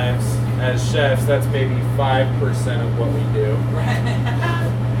and knives. As chefs, that's maybe 5% of what we do.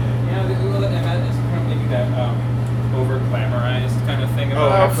 Yeah, it's kind of maybe that over glamorized kind of thing Oh,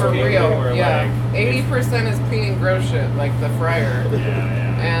 about Oh, for cooking, real. where Yeah. like 80% is cleaning gross shit, like the fryer.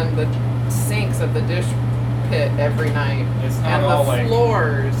 yeah. And the sinks at the dish pit every night. It's not And all the like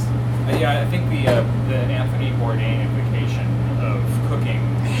floors. Yeah, I think the Anthony Bourdain implication of cooking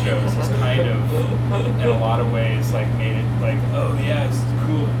shows is kind of, in a lot of ways, like made it like, oh yeah, it's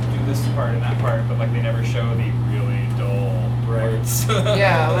cool to do this part and that part, but like they never show the really dull, Right. parts.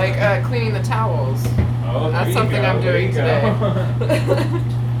 Yeah, like cleaning the towels. Oh, there That's you something go, I'm there doing you today. go.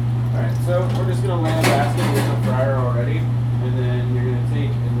 Alright, so we're just gonna lay a basket with the fryer already, and then you're gonna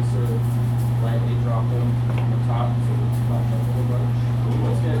take and just sort of lightly drop them on the top so it's flat up a little bunch.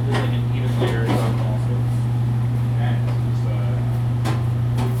 Let's get just like an even layer on all sorts. Okay,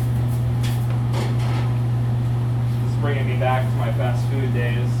 this is bringing me back to my fast food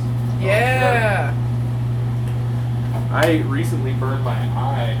days. Yeah. I recently burned my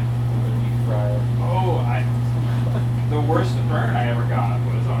eye with a deep fryer. Oh, the worst burn I ever got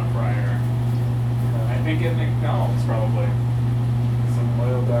was on a fryer. I think at McDonald's probably. Some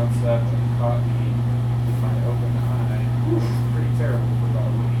oil down stuff and caught me with my open eye. Oof, pretty terrible for about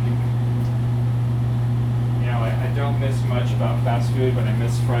a week. You know, I don't miss much about fast food, but I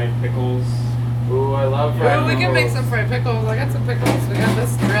miss fried pickles. Ooh, I love fried Ooh, we can make pickles. some fried pickles. I got some pickles. We got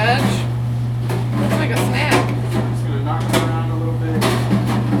this dredge. Looks like a snack. Just gonna knock them around a little bit,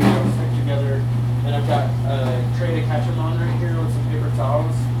 stick together. And I've got a tray to catch them on right here with some paper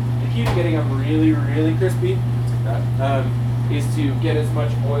towels. The key to getting them really, really crispy is to get as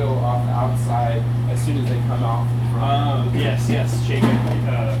much oil off the outside as soon as they come out. Yes, shake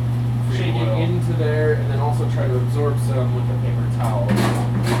it. Shake it into there, and then also try to absorb some with the paper towel.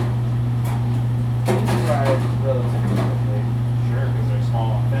 Fry it relatively quickly. Sure, because they're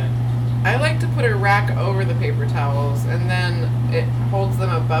small and thin. I like to put a rack over the paper towels, and then it holds them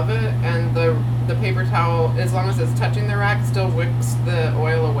above it, and the paper towel, as long as it's touching the rack, still wicks the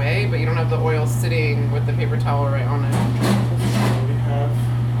oil away, but you don't have the oil sitting with the paper towel right on it. We have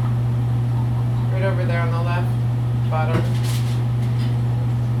Right over there on the left bottom.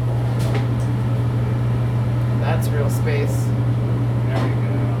 That's real space. There we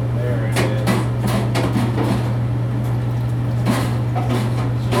go. there it is.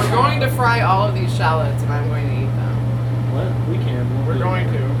 We're going to fry all of these shallots, and I'm going to eat them. What? We can. We're going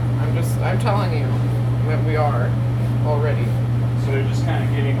to. I'm telling you that we are already. So they're just kind of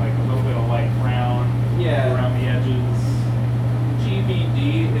getting like a little bit of light brown Yeah. around the edges.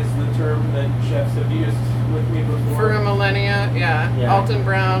 GBD is the term that chefs have used with me before. For a millennia, yeah. Yeah. Alton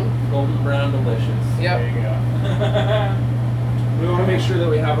Brown. Golden brown delicious. Yep. There you go. We want to make sure that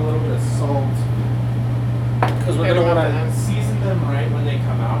we have a little bit of salt. Because we're I going to don't want have to that. season them right when they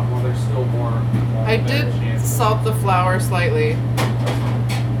come out while they're still warm. I did salt the flour slightly.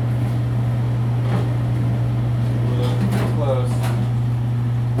 Close.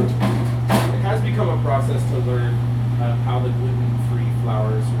 It has become a process to learn how the gluten-free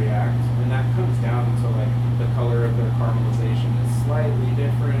flours react, and that comes down to like the color of their caramelization is slightly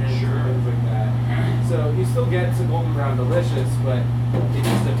different, Sure. things like that. So you still get to golden brown delicious, but it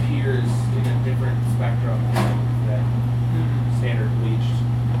just appears in a different spectrum than standard bleached.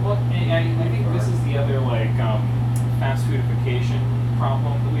 Well, and I think this is the other like fast foodification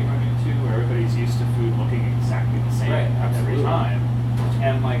problem that we run into, where everybody's used to food looking exactly the same Right, every absolutely. time,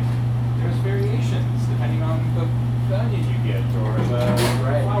 and like there's variations depending on the onion you get or the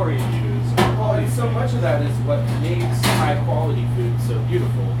Right. flour you use. Well, and so much of that is what makes high quality food so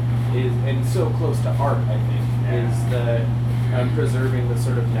beautiful, is and so close to art. I think is the preserving the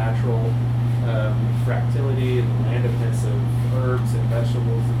sort of natural fractility and randomness of herbs and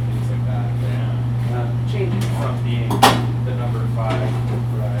vegetables and things like that. Changing from being the number 5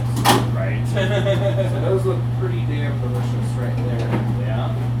 fries. Right. So those look pretty damn delicious right there. Yeah.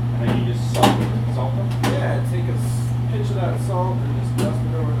 And then you just salt them. Yeah, take a pinch of that salt and just dust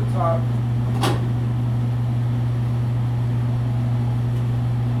it over the top.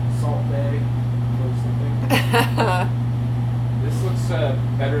 Salt Bay or something. This looks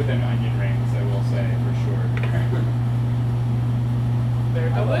better than onion rings, I will say for sure. They're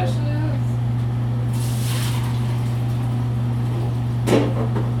delicious.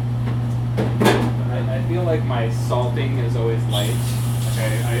 I feel like my salting is always light.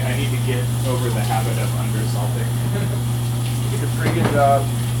 Okay, I need to get over the habit of under salting. You did a pretty good job.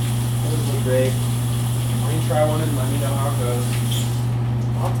 That was great. Why don't you try one and let me know how it goes?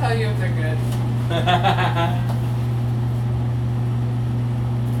 I'll tell you if they're good.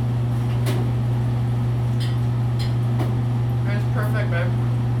 It's perfect, babe.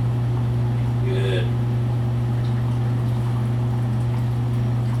 Good.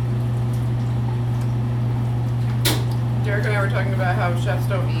 Derek and I were talking about how chefs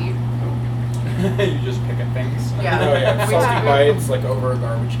don't eat. You just pick at things. Yeah. Oh yeah, We salty have- bites like over a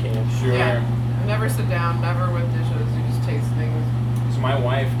garbage can. Sure. Yeah. Never sit down, never with dishes. You just taste things. So my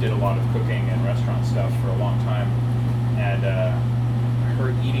wife did a lot of cooking and restaurant stuff for a long time, and her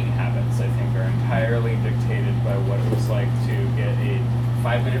eating habits, I think, are entirely dictated by what it was like to get a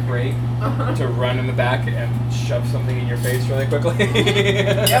 5-minute break to run in the back and shove something in your face really quickly.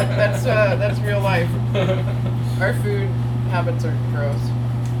 Yep, that's real life. Our food habits are gross.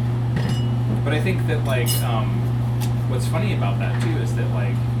 But I think that like what's funny about that too is that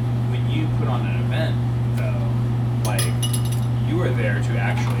like when you put on an event though, like you are there to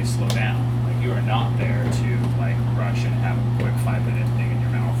actually slow down. Like you are not there to like rush and have a quick 5-minute thing in your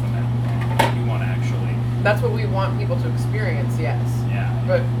mouth and then move on. Like, you want to actually. That's what we want people to experience, yes. Yeah.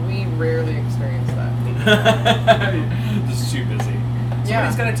 But we rarely experience that. Just too busy. Yeah.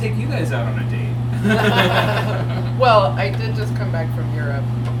 Somebody's got to take you guys out on a date. Well, I did just come back from Europe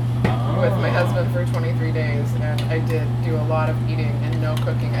with my Oh. husband for 23 days, and I did do a lot of eating and no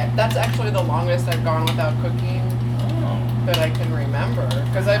cooking. That's actually the longest I've gone without cooking Oh. that I can remember,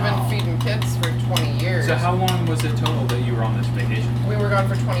 because I've Wow. been feeding kids for 20 years. So how long was it total that you were on this vacation? We were gone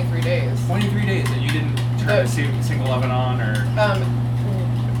for 23 days. 23 days, and you didn't turn a single oven on, or?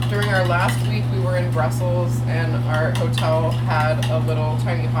 During our last week, we were in Brussels, and our hotel had a little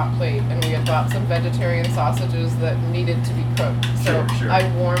tiny hot plate, and we had bought some vegetarian sausages that needed to be cooked. So Sure. I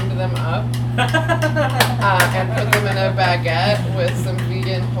warmed them up and put them in a baguette with some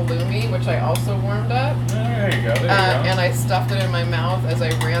vegan halloumi, which I also warmed up. There you go. And I stuffed it in my mouth as I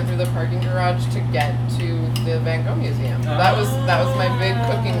ran through the parking garage to get to the Van Gogh Museum. That was my big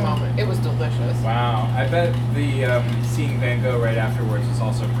cooking moment. It was delicious. Wow, I bet the seeing Van Gogh right afterwards was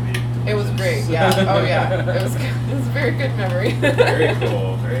also pretty delicious. It was great. Yeah. Oh yeah. It was a very good memory. Very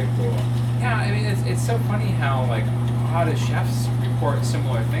cool. Very cool. Yeah, I mean it's so funny how like a lot of chefs report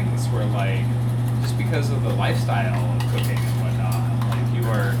similar things where like just because of the lifestyle of cooking and whatnot, like you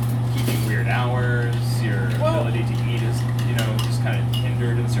are keeping weird hours, your ability to eat is just kind of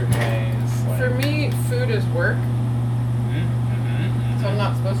hindered in certain ways. Like, For me, food is work, mm-hmm. so I'm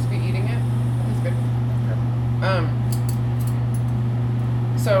not supposed to be eating it. That's good.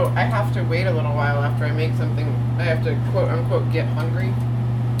 So I have to wait a little while after I make something. I have to quote unquote get hungry.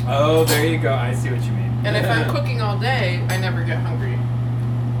 Oh, there you go. I see what you mean. And if I'm cooking all day, I never get hungry.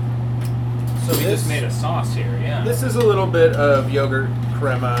 So we this, just made a sauce here, yeah. This is a little bit of yogurt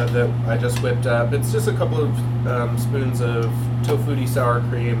crema that I just whipped up. It's just a couple of spoons of tofutti sour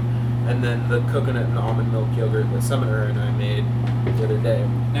cream, and then the coconut and almond milk yogurt that Summoner and I made the other day.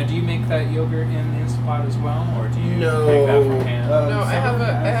 Now, do you make that yogurt in the Instant Pot as well, or do you No, make that from hand? No, I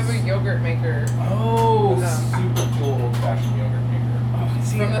have a yogurt maker Oh, Super cool old-fashioned yogurt maker.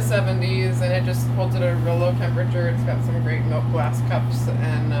 see, from the 70s, and it just holds at a real low temperature. It's got some great milk glass cups,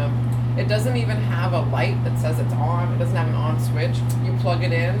 and it doesn't even have a light that says it's on. It doesn't have an on switch. You plug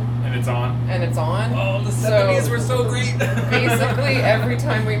it in, and it's on. and it's on. Oh, the 70s were so great. Basically, every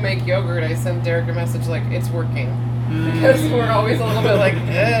time we make yogurt, I send Derek a message like, it's working. Because we're always a little bit like,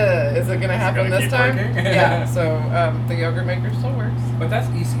 is it going to happen gonna this keep time? working? Yeah, so the yogurt maker still works. But that's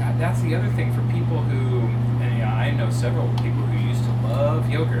easy. That's the other thing for people who, and I know several people who used to love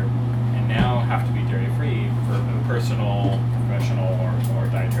yogurt and now have to be dairy free for personal, professional, or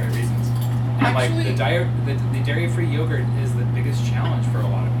dietary reasons. And Actually- the dairy free yogurt is the biggest challenge for a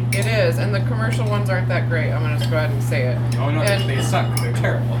lot of people. It is, and the commercial ones aren't that great. I'm going to just go ahead and say it. Oh no, And they suck. They're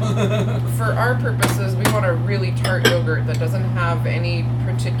terrible. for our purposes, we want a really tart yogurt that doesn't have any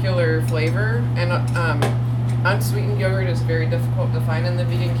particular flavor. And unsweetened yogurt is very difficult to find in the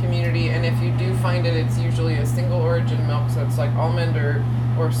vegan community. And if you do find it, it's usually a single origin milk, so it's like almond or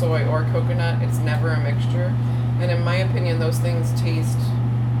soy or coconut. It's never a mixture. And in my opinion, those things taste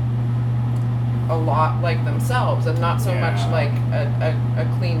a lot like themselves, and not so much Yeah. like a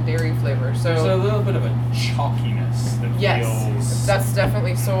clean dairy flavor. So There's a little bit of a chalkiness that yes, feels. that's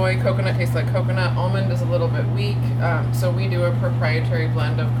definitely soy. Coconut tastes like coconut. Almond is a little bit weak. So we do a proprietary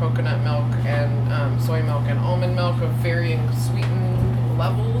blend of coconut milk and soy milk and almond milk of varying sweetened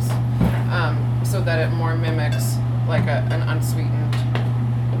levels, so that it more mimics like an unsweetened,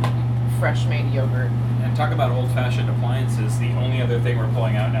 fresh-made yogurt. And talk about old-fashioned appliances. The only other thing we're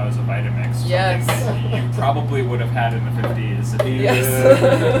pulling out now is a Vitamix. Yes. Something that you probably would have had in the 50s. Yes.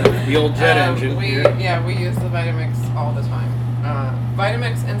 The old jet engine. We use the Vitamix all the time.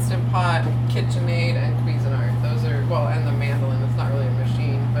 Vitamix, Instant Pot, KitchenAid, and Cuisinart. Those are, and the mandolin. It's not really a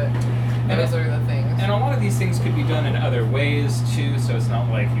machine, but those are the things. And a lot of these things could be done in other ways too, so it's not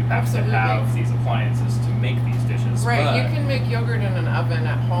like you have Absolutely. to have these appliances to make these dishes. Right, but you can make yogurt in an oven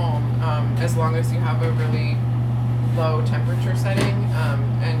at home, as long as you have a really low temperature setting,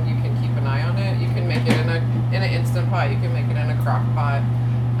 and you can keep an eye on it. You can make it in an Instant Pot. You can make it in a crock pot.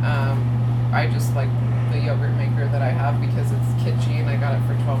 I just like the yogurt maker that I have because it's kitschy, and I got it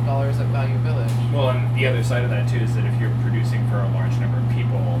for $12 at Value Village. Well, and the other side of that too is that if you're producing for a large number of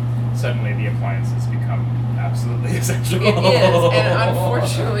people, suddenly the appliances become absolutely essential. It is, and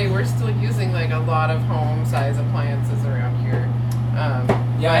unfortunately, we're still using like a lot of home-size appliances around here.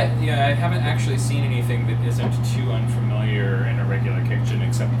 I haven't actually seen anything that isn't too unfamiliar in a regular kitchen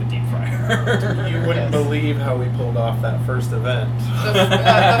except the deep fryer. You wouldn't Yes. believe how we pulled off that first event.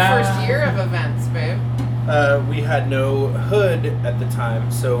 The first year of events, babe. We had no hood at the time,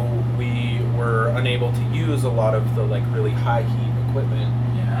 so we were unable to use a lot of the like really high heat equipment.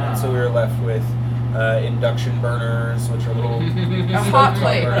 Yeah. And so we were left with induction burners, which are little A hot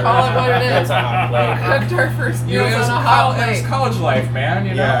plate. Call it what it is. It's a hot plate. Cooked our first You know, meals it was, on a hot it was plate. college life, man.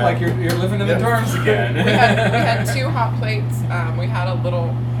 You know, Yeah. like you're living in the Yeah. dorms again. We had 2 hot plates. We had a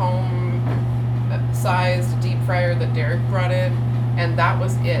little home-sized deep fryer that Derek brought in, and that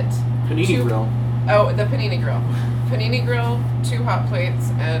was it. Panini Two- grill. Oh, the panini grill. Panini grill, 2 hot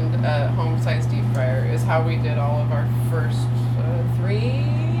plates, and a home-sized deep fryer is how we did all of our first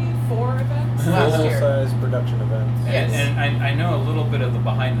 3-4 events last year. Full-size production events. Yes. And I know a little bit of the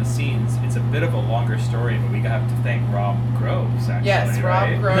behind the scenes. It's a bit of a longer story, but we have to thank Rob Groves, actually. Yes, Rob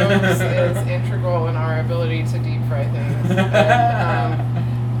right? Groves is integral in our ability to deep fry things.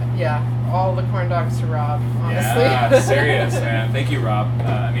 And, yeah, all the corn dogs to Rob, honestly. Yeah, serious, man. Thank you, Rob.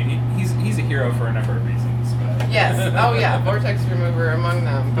 I mean, he's a hero for a number of reasons. But Yes. Oh, yeah. Vortex remover among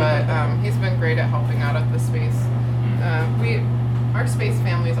them. But he's been great at helping out at the space. Our space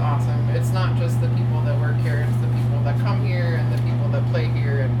family is awesome. It's not just the people that work here. It's the people that come here and the people that play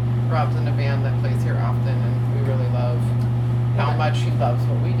here. And Rob's in a band that plays here often, and we really love how much he loves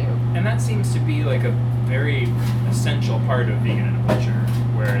what we do. And that seems to be like a very essential part of Vegan in a Butcher,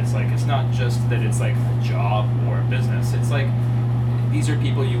 where it's like it's not just that it's like a job or a business. It's like these are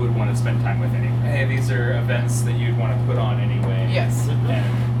people you would want to spend time with anyway. These are events that you'd want to put on anyway. Yes. And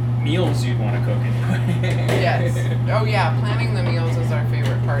meals you'd want to cook anyway. Yes. Oh, yeah. Planning the meals is our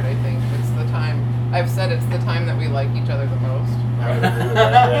favorite part, I think. It's the time. I've said it's the time that we like each other the most. I would agree with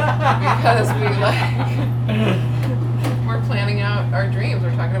that. Yeah. Because we're planning out our dreams.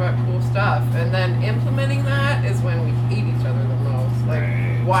 We're talking about cool stuff. And then implementing that is when we hate each other the most. Like,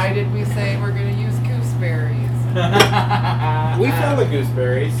 Right. why did we say we're going to use gooseberries? We found the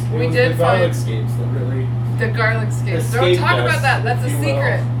gooseberries. It We was did the garlic find- scapes that really. The garlic scapes. Don't Escaped talk us, about that. That's a if you will.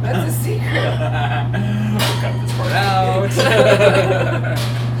 secret. That's a secret. We'll cut this part out.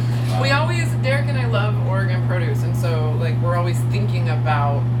 We always, Derek and I love Oregon produce, and so like we're always thinking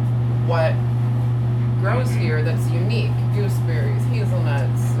about what grows here that's unique. Gooseberries,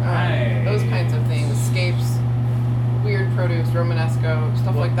 hazelnuts, Right. those kinds of things. Scapes, weird produce, Romanesco,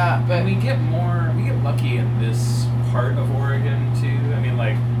 stuff like that. But And we get lucky in this part of Oregon too. I mean,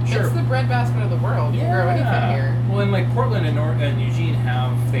 like, sure. it's the breadbasket of the world. You grow anything here. Well, and like Portland and Eugene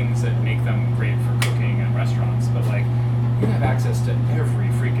have things that make them great for cooking and restaurants, but like you have access to every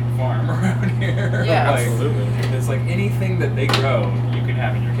freaking farm around here. Yeah, Like, absolutely. It's like anything that they grow, you can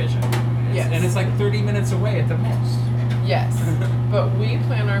have in your kitchen. Yes. And it's like 30 minutes away at the most. Yes, but we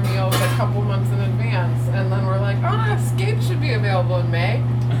plan our meals a couple months in advance, and then we're like, scapes should be available in May.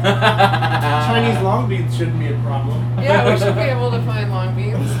 Chinese long beans shouldn't be a problem. Yeah, we should be able to find long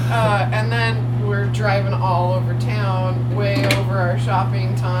beans. And then we're driving all over town, way over our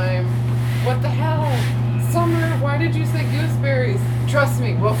shopping time. What the hell? Summer, why did you say gooseberries? Trust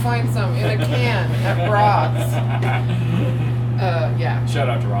me, we'll find some in a can at Broad's. Yeah. Shout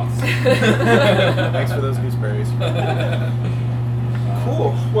out to Roth's. Thanks for those gooseberries.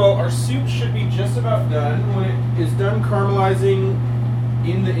 Cool. Well, our soup should be just about done. When it is done caramelizing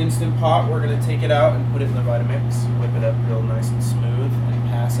in the Instant Pot, we're going to take it out and put it in the Vitamix, whip it up real nice and smooth, and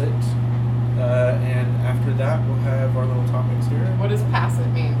pass it. And after that, we'll have our little toppings here. What does pass it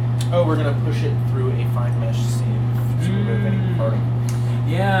mean? Oh, we're going to push it through a fine mesh sieve to remove any particles.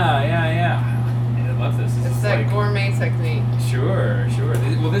 Yeah. I love this. This It's is that like, gourmet technique. Sure.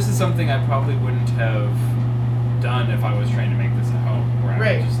 Well, this is something I probably wouldn't have done if I was trying to make this at home. Where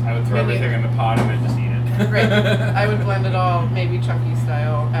Right. I would throw Me everything neither. in the pot and then just eat it. Right. I would blend it all, maybe chunky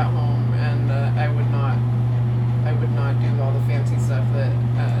style at home, and I would not do all the fancy stuff that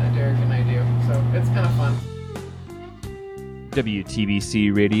Derek and I do. So it's kind of fun.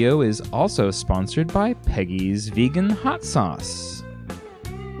 WTBC Radio is also sponsored by Peggy's Vegan Hot Sauce.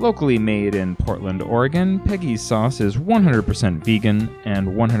 Locally made in Portland, Oregon, Peggy's sauce is 100% vegan and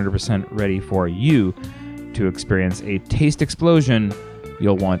 100% ready for you to experience a taste explosion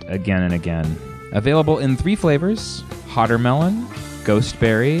you'll want again and again. Available in 3 flavors: Hotter Melon, Ghost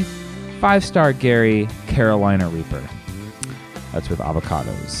Berry, 5-Star Gary, Carolina Reaper. That's with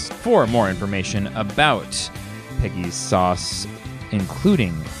avocados. For more information about Peggy's sauce,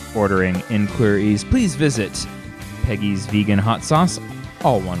 including ordering inquiries, please visit Peggy's Vegan Hot Sauce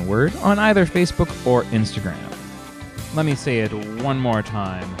all one word, on either Facebook or Instagram. Let me say it one more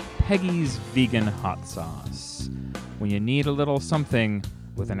time. Peggy's Vegan Hot Sauce. When you need a little something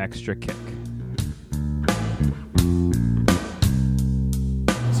with an extra kick.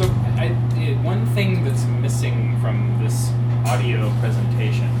 So, one thing that's missing from this audio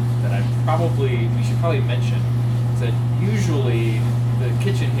presentation that we should probably mention is that usually the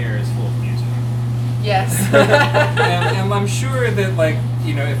kitchen here is full of music. Yes. and I'm sure that, like,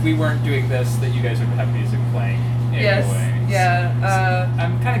 you know, if we weren't doing this, that you guys would have music playing anyway. Yes. Yeah.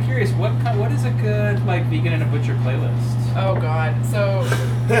 I'm kind of curious, what is a good, like, vegan and a butcher playlist? Oh God. So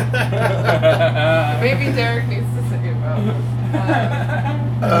maybe Derek needs to say about.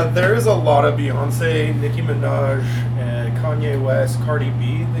 There is a lot of Beyonce, Nicki Minaj, and Kanye West, Cardi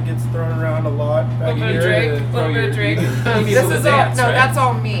B that gets thrown around a lot back Little bit of here. Drake. Little bit of Drake. you need This to is dance, all. No, right? that's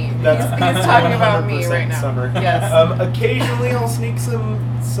all me. He's That's talking about me 100% right now. Summer. Yes. Occasionally I'll sneak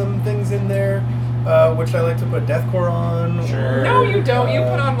some things in there, which I like to put deathcore on. Sure. No, you don't. You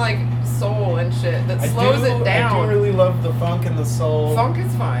put on like soul and shit that slows it down. I do really love the funk and the soul. Funk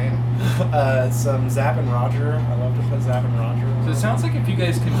is fine. Some Zapp and Roger. I love to put Zapp and Roger on. So it sounds like if you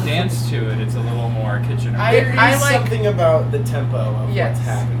guys can dance to it, it's a little more kitchen. There is I like- something about the tempo of Yes. what's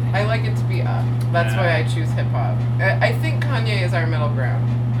happening. I like it to be up. That's why I choose hip hop. I think Kanye is our middle ground.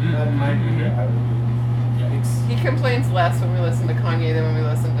 That might be. Yikes. He complains less when we listen to Kanye than when we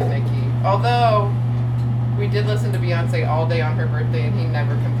listen to Nicki. Although we did listen to Beyonce all day on her birthday, and he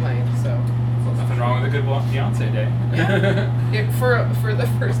never complained. So Nothing wrong with a good Beyonce day. for the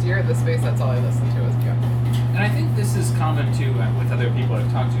first year of the space, that's all I listened to was Beyonce. And I think this is common too with other people I've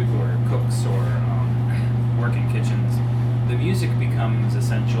talked to who are cooks or work in kitchens. The music becomes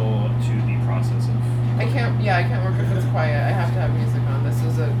essential to the process of. I can't work if it's quiet. I have to have music on. This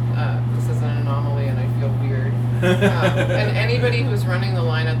is an anomaly, and I feel weird. And anybody who's running the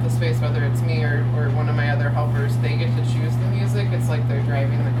line at the space, whether it's me or one of my other helpers, they get to choose the music. It's like they're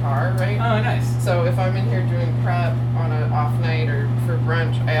driving the car, right? Oh, nice. So if I'm in here doing prep on an off night or for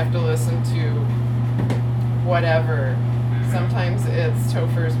brunch, I have to listen to whatever. Sometimes it's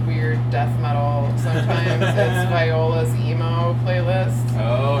Topher's weird death metal. Sometimes it's Viola's emo playlist.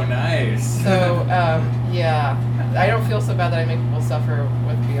 Oh, nice. So, yeah. I don't feel so bad that I make people suffer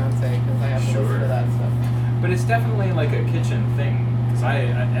with Beyonce because I have to listen to that stuff. But it's definitely like a kitchen thing. Because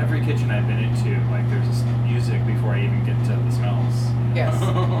every kitchen I've been into, like, there's just music before I even get to the smells. Yes.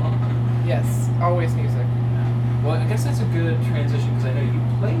 Yes. Always music. Yeah. Well, I guess that's a good transition because I know you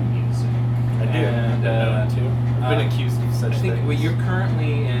play music. I do. And, too. I've been accused of such I think things. well, you're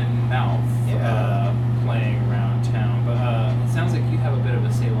currently in Mouth, playing around town. But it sounds like you have a bit of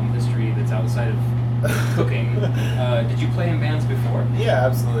a Salem history that's outside of cooking. Did you play in bands before? Yeah,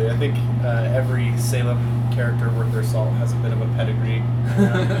 absolutely. I think every Salem character worth their salt has a bit of a pedigree.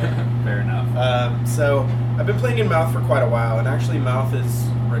 Fair enough. So I've been playing in Mouth for quite a while, and actually Mouth has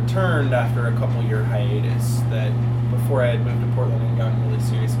returned after a couple-year hiatus. That before I had moved to Portland and gotten really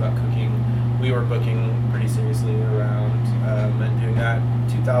serious about cooking, we were booking pretty seriously around and doing that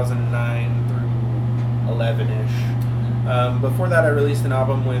 2009 through 11-ish. Before that, I released an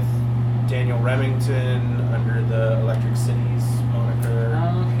album with Daniel Remington under the Electric Cities moniker.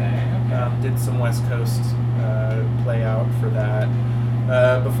 Okay. Did some West Coast play out for that.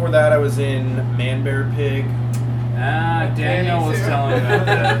 Before that, I was in Man Bear Pig. Daniel was telling me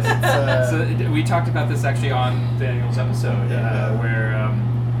about this. So we talked about this actually on Daniel's episode, where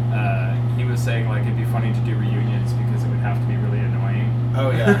he was saying like it'd be funny to do reunions because it would have to be really annoying.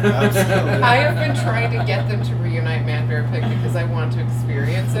 Oh yeah, absolutely. I have been trying to get them to reunite Man Bear Pig because I want to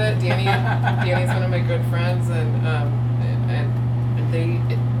experience it. Danny's one of my good friends, and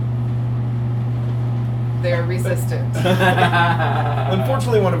they are resistant.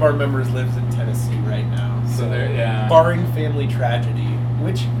 Unfortunately, one of our members lives in Tennessee right now, so barring family tragedy,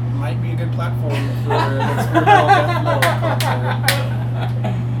 which might be a good platform for an experimental death metal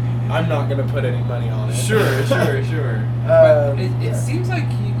concert. I'm not going to put any money on it. Sure. But it seems like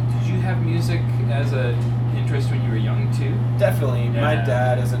did you have music as an interest when you were young too? Definitely. Yeah. My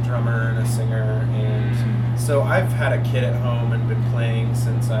dad is a drummer and a singer, and so I've had a kid at home and been playing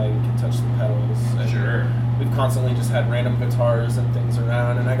since I could touch the pedals. And Sure. We've constantly just had random guitars and things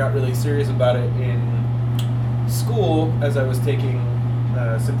around, and I got really serious about it in school as I was taking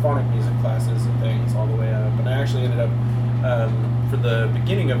symphonic music classes and things all the way up. And I actually ended up, for the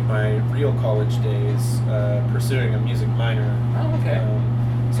beginning of my real college days, pursuing a music minor. Oh, okay.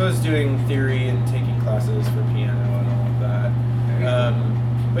 So I was doing theory and taking classes for piano and all of that.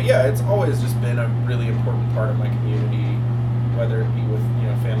 But yeah, it's always just been a really important part of my community, whether it be with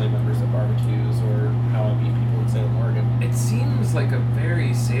family members at barbecues or how I meet people in Salem, Oregon. It seems like a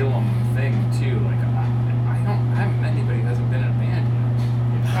very Salem thing too. Like I haven't met anybody who hasn't been in a band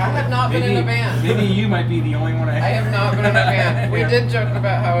yet. I have not been in a band. Maybe you might be the only one I I have not been in a band. We Yeah. did joke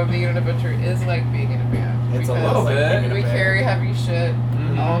about how being in a butcher is like being in a band. It's a because little bit. being in a We band. carry heavy shit.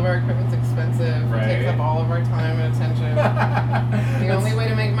 Mhm. All of our equipment's expensive. Right. It takes up all of our time and attention. The only way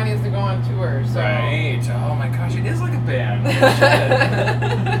to make money is to go on tour. So Right. Oh my gosh, it is like a band.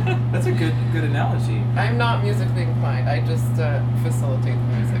 That's a good analogy. I'm not musically inclined. I just facilitate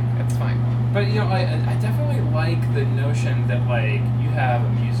the music. It's fine. But you know, I definitely like the notion that like you have a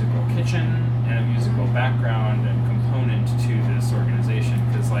musical kitchen and a musical background and component to this organization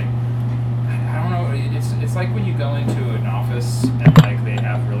because like I don't know, it's like when you go into an office and like they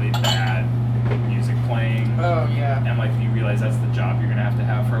have really bad music playing Oh yeah. and like you realize that's the job you're gonna have to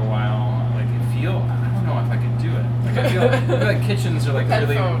have for a while. Like I don't know if I could do it. Like I feel like kitchens are like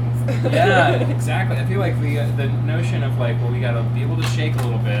really. Headphones. Yeah, exactly. I feel like the notion of like, well, we gotta be able to shake a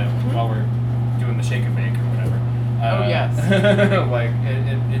little bit while we're doing the shake and bake or whatever. Oh, yes. Like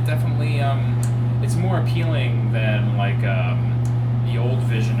it definitely it's more appealing than like the old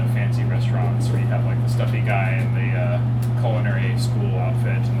vision of fancy restaurants where you have like the stuffy guy in the culinary school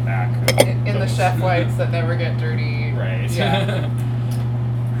outfit in the back. In the chef whites that never get dirty. Right. Yeah.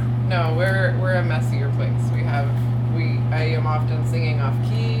 No, we're a messier place. I am often singing off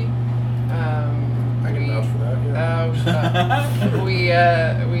key. I can vouch for that. Yeah. Oh, shut up.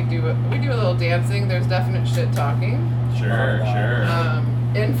 we do a little dancing. There's definite shit talking. Sure.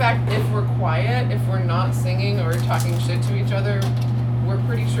 In fact, if we're quiet, if we're not singing or talking shit to each other, we're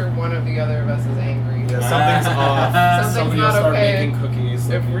pretty sure one of the other of us is angry. Yeah, something's off. Something's Somebody will not start okay. making cookies.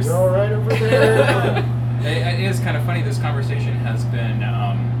 If Like, we're you all right over there? It is kind of funny. This conversation has been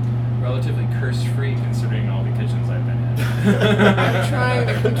relatively curse-free considering all the kitchens I've been in. I'm trying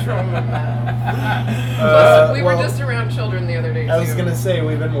to control them now. Plus, we were well, just around children the other day too. I was gonna say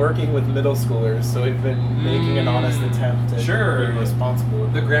we've been working with middle schoolers, so we've been making an honest attempt at Sure. being responsible.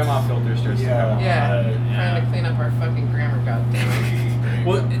 The grandma filter starts to Yeah. come on. Yeah, trying to clean up our fucking grammar, goddammit.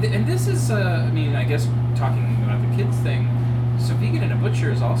 Well, and this is, I mean, I guess talking about the kids thing, so Vegan and a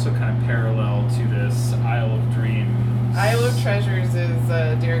Butcher is also kind of parallel to this Isle of Dreams. Isle of Treasures is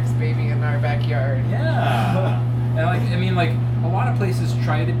Derek's baby in our backyard. Yeah. And like, I mean, like, a lot of places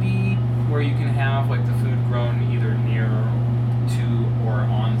try to be where you can have, like, the food grown either near to or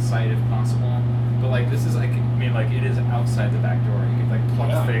on site if possible. But, like, this is, like, I mean, like, it is outside the back door. You could, like,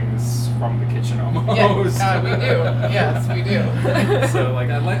 pluck things from the kitchen almost. Yeah, we do. Yes, we do. So, like,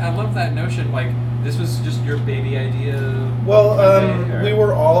 I love that notion. Like, this was just your baby idea. Well, one day, or- we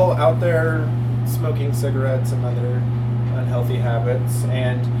were all out there smoking cigarettes and other unhealthy habits,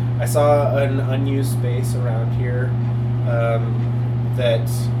 and I saw an unused space around here that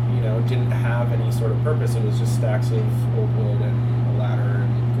didn't have any sort of purpose. It was just stacks of old wood and a ladder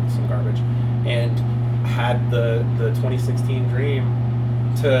and some garbage, and had the 2016 dream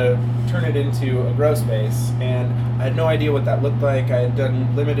to turn it into a grow space. And I had no idea what that looked like. I had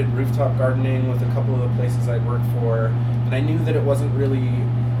done limited rooftop gardening with a couple of the places I'd worked for, and I knew that it wasn't really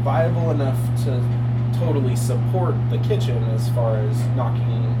viable enough to totally support the kitchen as far as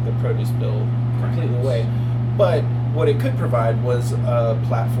knocking the produce bill completely away. But what it could provide was a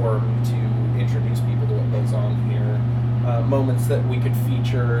platform to introduce people to what goes on here, moments that we could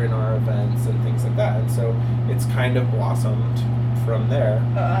feature in our events and things like that. And so it's kind of blossomed from there.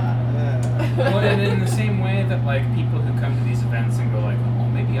 Well, and in the same way that like people who come to these events and go like, oh,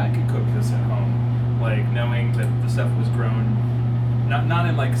 maybe I could cook this at home, like knowing that the stuff was grown, not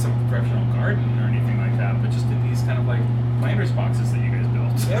in like some professional garden or anything like that, but just in these kind of like planters boxes that you guys built.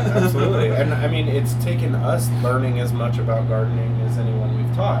 Yeah, absolutely. And I mean, it's taken us learning as much about gardening as anyone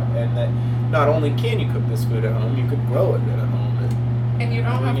we've taught, and that not only can you cook this food at home, you could grow it at home. And you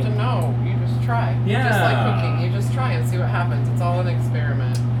don't have to know. You just try. Yeah. Just like cooking. You just try and see what happens. It's all an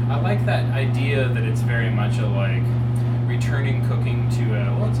experiment. I like that idea that it's very much a like returning cooking to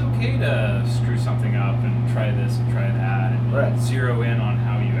well, it's okay to screw something up and try this and try that and Right. zero in on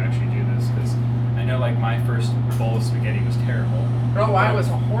how you actually do this, because I know like my first bowl of spaghetti was terrible. Oh, I was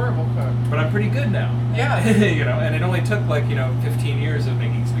a horrible cook. But I'm pretty good now. Yeah. And it only took like 15 years of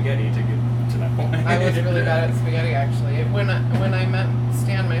making spaghetti to get to that point. I was really bad at spaghetti, actually. When I met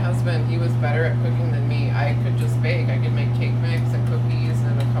Stan, my husband, he was better at cooking than me. I could just bake. I could make cake mix and cookies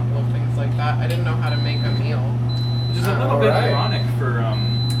and a couple of things like that. I didn't know how to make a meal. Which is a little bit Alright. ironic for a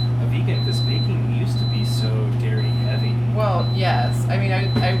vegan, because baking used to be so dairy heavy. Well, yes. I mean,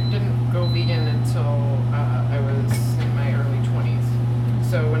 I didn't go vegan until I was in my early 20s.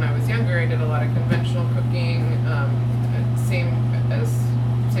 So when I was younger, I did a lot of conventional cooking.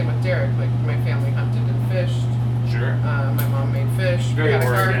 Same with Derek. Like my family hunted and fished. Sure. My mom made fish. Very we had a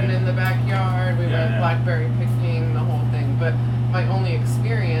garden Oregon. in the backyard. We Yeah, went yeah. blackberry picking, the whole thing. But my only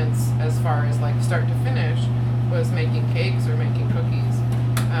experience, as far as like start to finish, was making cakes or making cookies.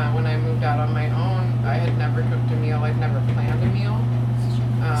 When I moved out on my own, I had never cooked a meal. I'd never planned a meal.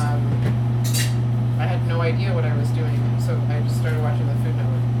 I had no idea what I was doing, so I just started watching the Food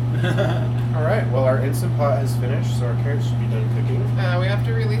Network. All right. Well, our Instant Pot is finished, so our carrots should be done cooking. We have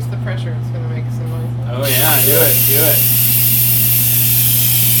to release the pressure. It's gonna make some noise. Oh yeah, do it.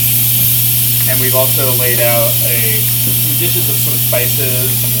 And we've also laid out some dishes of some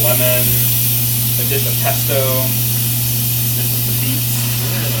spices, some lemon, a dish of pesto. This is the beets.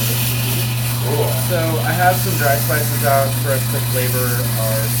 Cool. So I have some dry spices out for us to flavor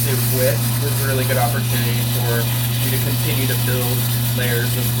our soup with. This is a really good opportunity for you to continue to build layers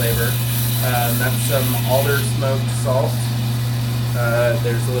of flavor. That's some alder smoked salt.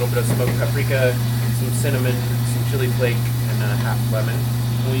 There's a little bit of smoked paprika, some cinnamon, some chili flake, and a half lemon.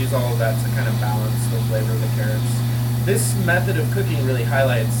 We'll use all of that to kind of balance the flavor of the carrots. This method of cooking really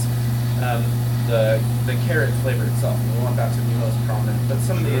highlights the carrot flavor itself. We want that to be most prominent, but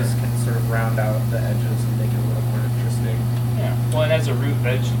some of these can sort of round out the edges and make it a little more interesting. Yeah. Well, and as a root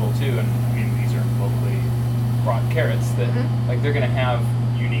vegetable too, and I mean these are locally brought carrots that like they're gonna have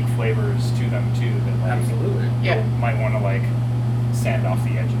unique flavors to them too. That like, Absolutely. you Yeah. might want to like sand off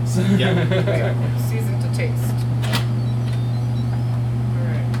the edges. Yeah, exactly. Season to taste.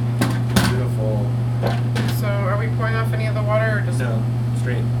 Alright. Beautiful. So are we pouring off any of the water or just No,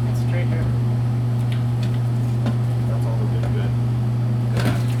 straight. straight in? That's all looking good.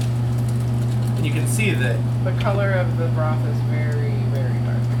 And you can see that The color of the broth is very, very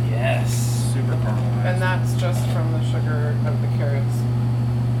dark. Yes. super caramelized. And that's just from the sugar of the carrots.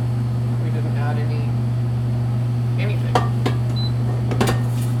 We didn't add anything.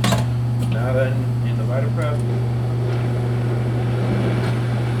 Now then, in the Vitaprep.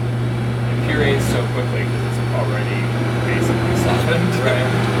 It purees so quickly because it's already basically softened. Right.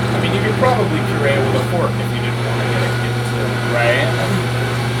 I mean, you could probably puree it with a fork if you didn't want to get it into Right.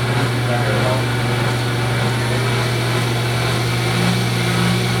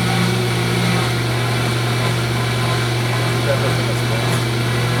 That doesn't mess well.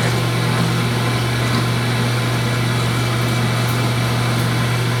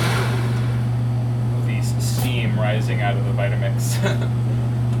 The steam rising out of the Vitamix.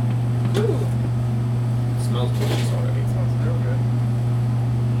 It smells delicious already. Sounds real good.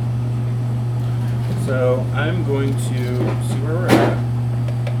 So I'm going to see where we're at.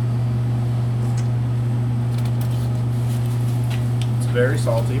 It's very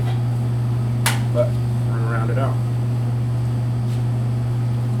salty, but we're gonna round it out.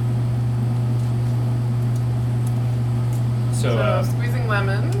 So squeezing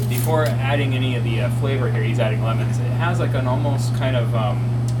lemon. before adding any of the flavor here, he's adding lemons. It has like an almost kind of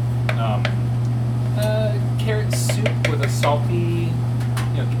carrot soup with a salty,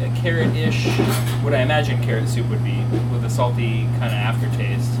 a carrot-ish, what I imagine carrot soup would be, with a salty kind of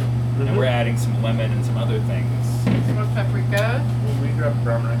aftertaste. And we're adding some lemon and some other things. Smoked paprika. Will we grab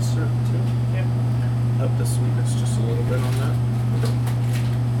brown rice syrup too? Yep. Up the sweetness just a little bit on that.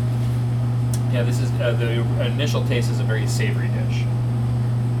 Yeah, this is the initial taste is a very savory dish.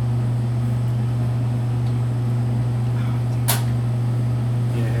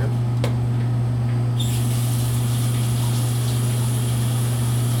 Yeah.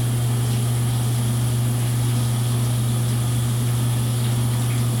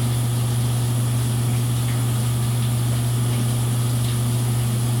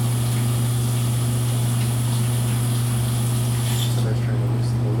 So they're trying to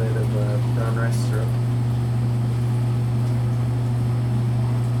loosen the lid of brown rice syrup.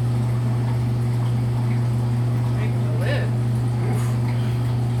 Make the lid.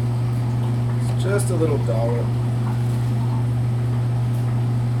 It's just a little dollop.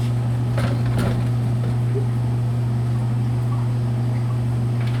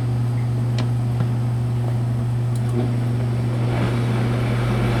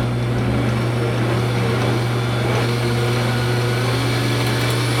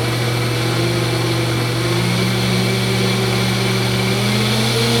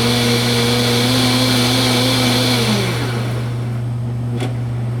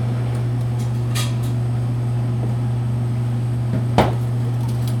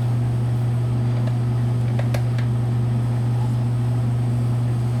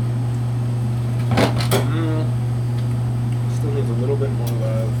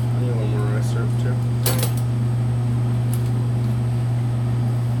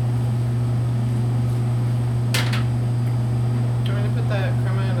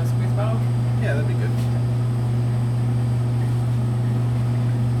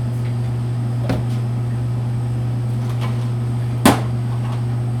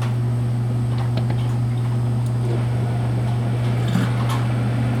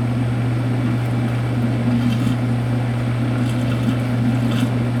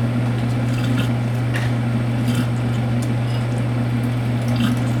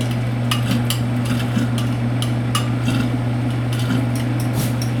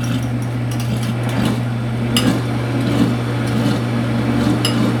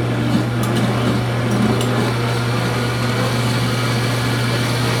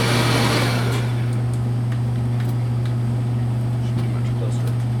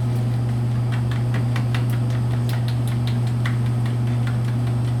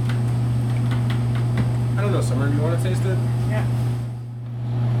 so. Summer, do you want to taste it? Yeah.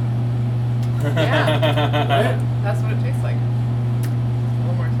 Yeah. That's what it tastes like. A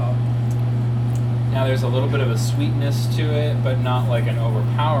little more salt. Now there's a little bit of a sweetness to it, but not like an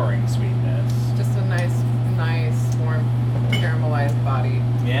overpowering sweetness. Just a nice, warm, caramelized body.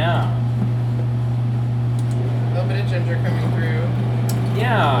 Yeah. A little bit of ginger coming through.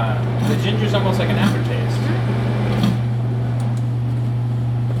 Yeah. The ginger's almost like an aftertaste.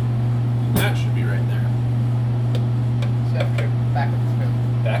 That should be right there. So after back of the spoon.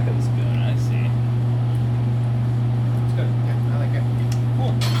 Back of the spoon, I see. It's good. Yeah, I like it.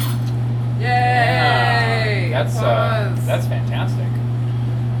 Cool. Yay! Yeah. Applause. That's fantastic.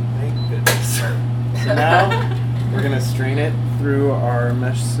 Thank goodness. So now we're gonna strain it through our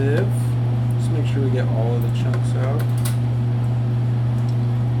mesh sieve. Just make sure we get all of the chunks out.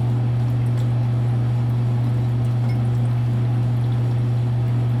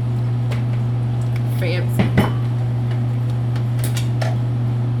 Fancy.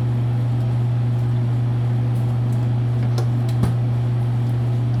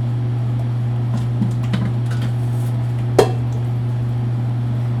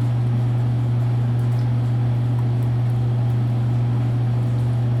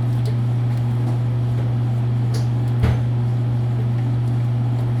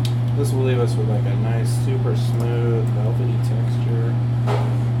 This will leave us with like a nice, super smooth, velvety texture.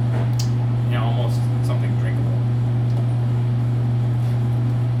 Yeah, almost something drinkable.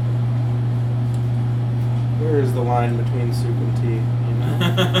 Where is the line between soup and tea? You know?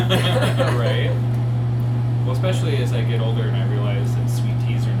 Right. Well, especially as I get older and I realize that sweet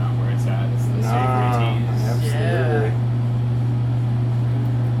teas are not where it's at. It's the savory teas. Absolutely.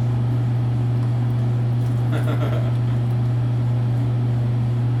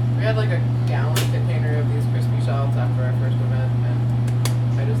 We had like a gallon container of these crispy shallots after our first event,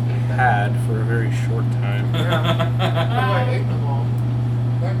 and I just ate them. Had for a very short time. Oh, I ate them all.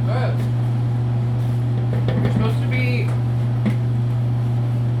 They're good. You're supposed to be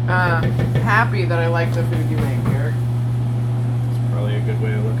happy that I like the food you make, Eric. It's probably a good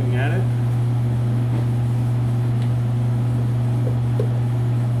way of looking at it.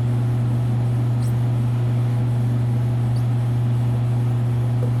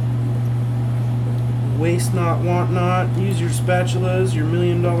 Waste not, want not. Use your spatulas, your $1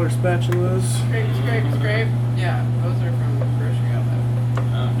 million spatulas. Scrape, scrape, scrape. Yeah, those are from the grocery outlet.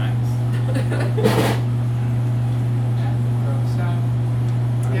 Oh, nice.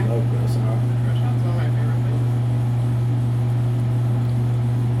 I Yeah. love this. That's one of my favorite things.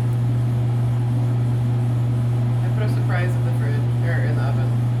 I put a surprise in the fridge, or in the oven.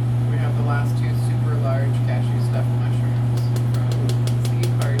 We have the last two super large cashew stuffed mushrooms from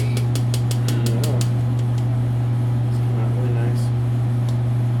Seed Party. Yeah. It's come out really nice.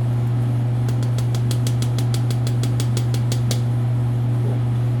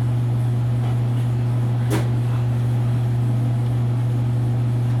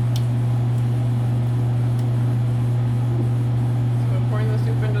 So we're pouring the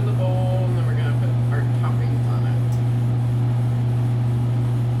soup into the bowl, and then we're gonna put our toppings on it.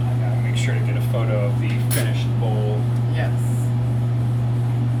 I gotta make sure to get a photo of the finished bowl. Yes.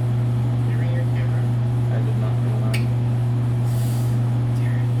 You ring your camera. I did not realize.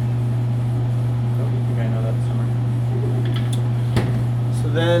 Don't you think I know that Summer? So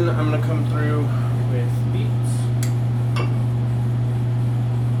then I'm gonna come through with beets.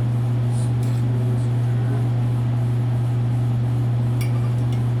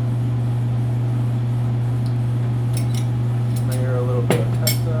 Layer a little bit of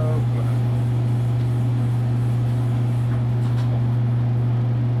pesto.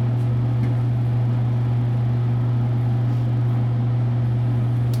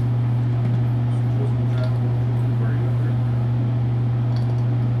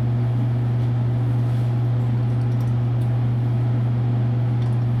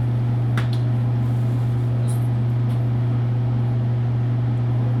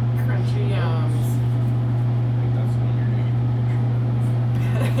 Crunchy yums. I think that's the one you're doing a picture of.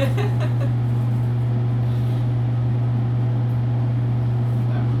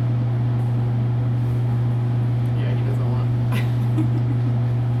 Yeah, he doesn't want.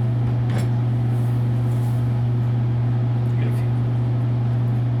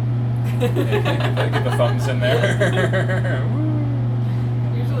 Get the thumbs in there.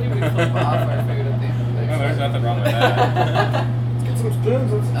 Usually we flip off our food at the end of the No, there's nothing wrong with that. Let's get some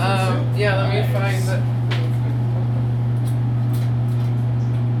spoons. Let's get some soup. Yeah, let me find the.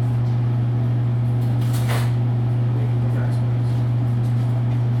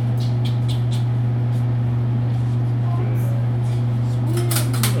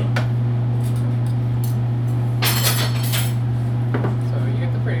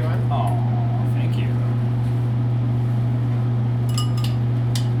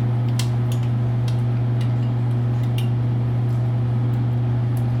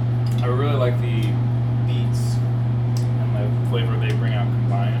 like the beets and the flavor they bring out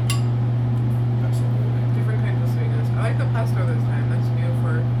combined. Absolutely. Different kinds of sweetness. I like the pesto this time. That's new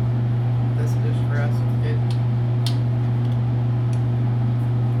for this dish for us. It,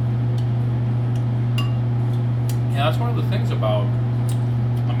 Yeah, that's one of the things about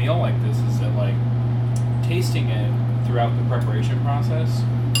a meal like this is that, like, tasting it throughout the preparation process,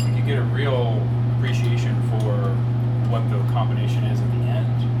 you get a real appreciation for what the combination is at the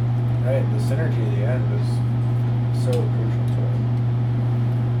end. Right, the synergy at the end is so crucial to it.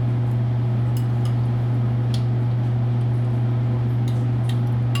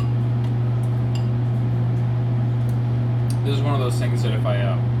 This is one of those things that if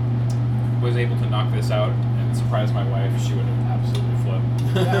I was able to knock this out and surprise my wife, she would have absolutely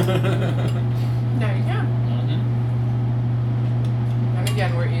flipped. no, you can. Mm-hmm. And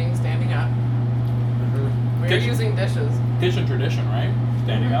again, we're eating standing up. We're Kitchen- using dishes. Kitchen tradition, right?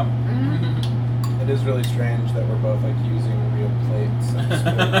 Standing up. It is really strange that we're both like using real plates and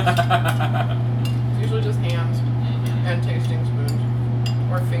spoons. It's usually just hands and tasting spoons.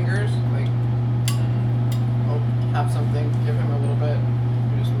 Or fingers. Like, I'll have something, give him a little bit,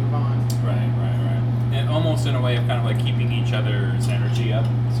 we just move on. Right. And almost in a way of kind of like keeping each other's energy up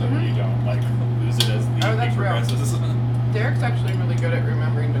so that you don't like lose it as the Oh, evening that's real. progresses. Derek's actually really good at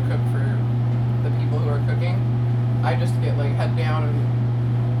remembering to cook for the people who are cooking. I just get like head down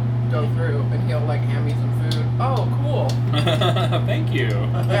and go through, and he'll like hand me some food. Oh, cool. Thank you.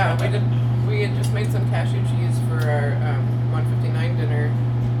 Yeah, we had just made some cashew cheese for our 159 dinner,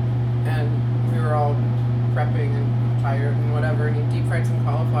 and we were all prepping and tired and whatever, and he deep fried some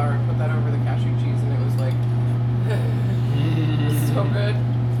cauliflower and put that over the cashew cheese, and it was like, it was so good.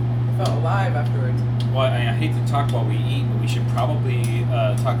 I felt alive afterwards. Well, I hate to talk while we eat, but we should probably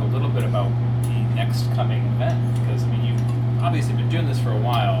talk a little bit about the next coming event, because I mean you've obviously been doing this for a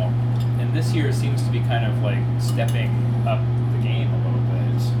while, and this year seems to be kind of like stepping up the game a little bit.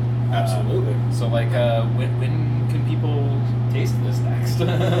 Absolutely. So like, when can people taste this next?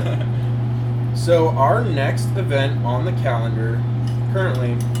 So our next event on the calendar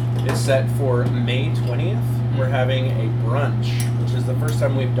currently is set for May 20th. We're having a brunch, which is the first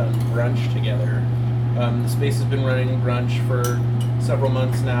time we've done brunch together. The space has been running brunch for several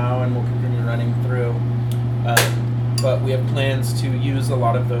months now and will continue running through. But we have plans to use a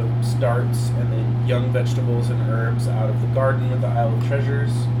lot of the starts and the young vegetables and herbs out of the garden with the Isle of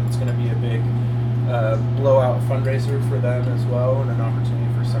Treasures. It's going to be a big blowout fundraiser for them as well, and an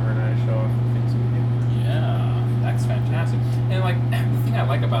opportunity for Summer and I to show off the things we do. Yeah, that's fantastic. And like the thing I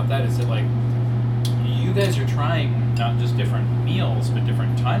like about that is that like you guys are trying not just different meals but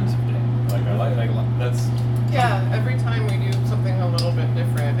different times of day. Like I like that's Yeah, every time we do something a little bit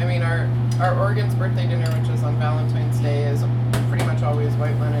different. I mean, our Oregon's birthday dinner, which is on Valentine's Day, is pretty much always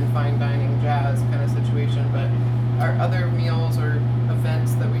white linen, fine dining, jazz kind of situation. But our other meals or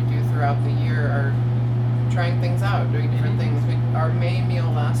events that we do throughout the year are trying things out, doing different things. Our May meal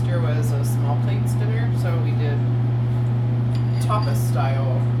last year was a small plates dinner, so we did tapas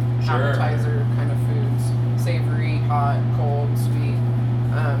style Sure. appetizer kind of foods, savory, hot, cold, sweet,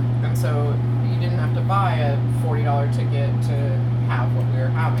 and so you didn't have to buy a $40 ticket to have what we were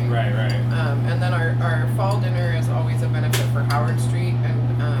having. right. And then our fall dinner is always a benefit for Howard Street, and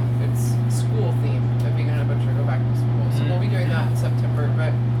it's school themed. If Vegan and a Butcher go back to school, so we'll be doing that in September.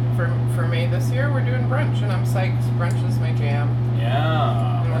 But for May this year, we're doing brunch, and I'm psyched. Brunch is my jam,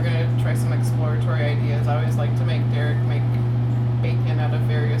 Yeah. and we're gonna try some exploratory ideas. I always like to make Derek make bacon out of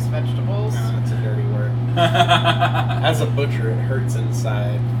various vegetables. No, that's a dirty word. As a butcher, it hurts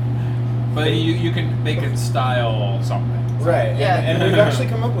inside. But you can bacon style something. Right. Yeah. And we've actually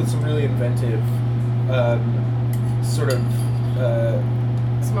come up with some really inventive sort of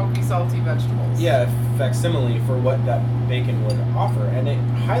Smoky, salty vegetables. facsimile for what that bacon would offer, and it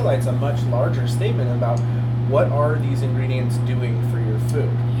highlights a much larger statement about what are these ingredients doing for your food.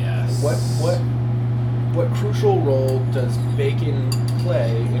 Yes. What crucial role does bacon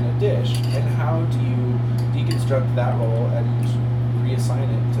play in a dish, and how do you deconstruct that role and reassign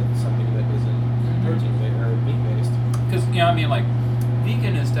it to something that isn't protein based or meat based? Because I mean, like,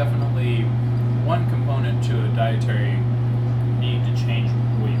 vegan is definitely one component to a dietary need to change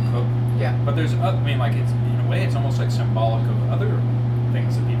the way you cook. Yeah. But there's, I mean, like, it's in a way, it's almost like symbolic of other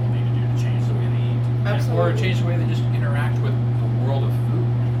things that people need to do to change the way they eat, or Absolutely. change the way they just interact with the world of food.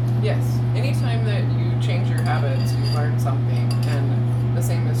 Yes. Anytime that you change your habits, you learn something, and the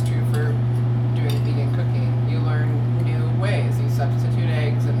same is true for doing vegan cooking. You learn new ways. You substitute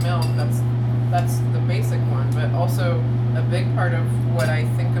eggs and milk. That's the basic one. But also a big part of what I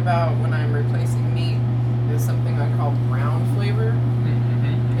think about when I'm replacing meat is something I call brown flavor.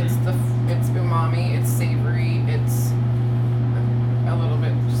 Mm-hmm. It's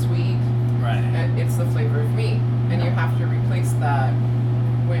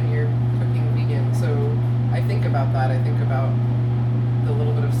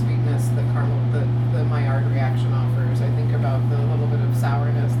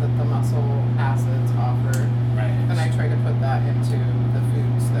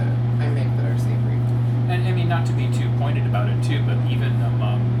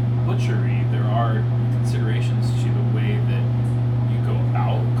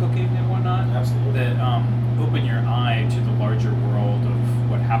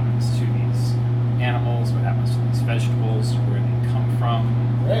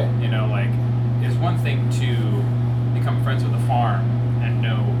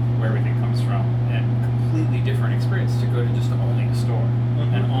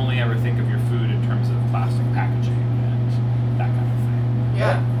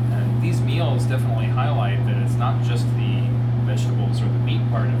examples definitely highlight that it's not just the vegetables or the meat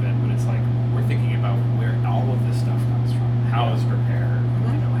part of it, but it's like we're thinking about where all of this stuff comes from, how it's prepared,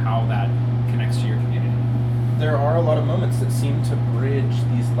 how that connects to your community. There are a lot of moments that seem to bridge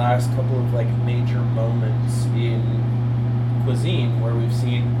these last couple of like major moments in cuisine, where we've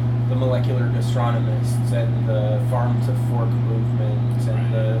seen the molecular gastronomists and the farm to fork movement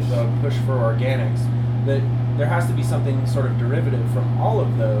and the push for organics. That there has to be something sort of derivative from all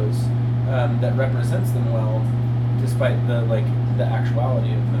of those that represents them well, despite the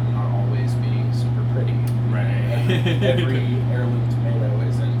actuality of them not always being super pretty. Every heirloom tomato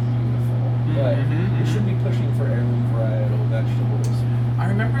isn't beautiful, but we should be pushing for heirloom varietal vegetables. I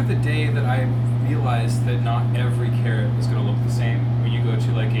remember the day that I realized that not every carrot was going to look the same when you go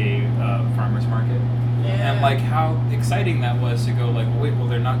to like a farmer's market. Yeah. And like how exciting that was to go like, wait, well,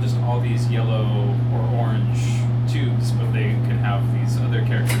 they're not just all these yellow or orange tubes, but they can have these other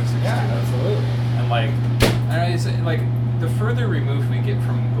characteristics. Yeah, too. absolutely. And like, like the further removed we get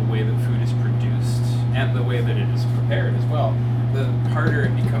from the way that food is produced and the way that it is prepared as well, the harder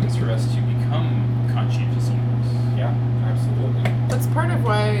it becomes for us to become conscientious eaters. Yeah, absolutely. That's part of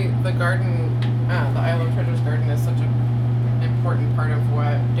why the garden, the Isle of Treasures garden, is such an important part of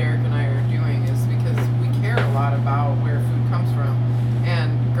what Derek and I are doing, is because we care a lot about where food comes from.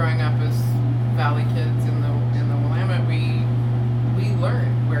 And growing up as Valley kids in the Willamette, we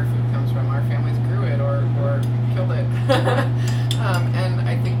learned where food comes from. Our families grew it or killed it. And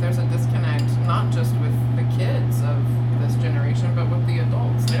I think there's a disconnect, not just with the kids of this generation, but with the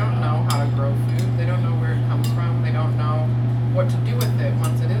adults. They don't know how to grow food. They don't know where it comes from. They don't know what to do with it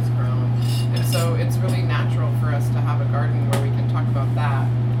once it is grown. And so it's really natural for us to have a garden where we can talk about that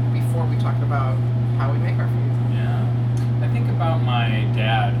before we talk about how we make our food. Yeah. I think about my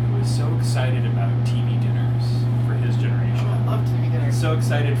dad, who was so excited about TV dinners for his generation. I love TV dinners. So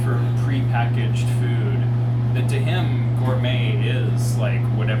excited for pre-packaged food that to him, gourmet is like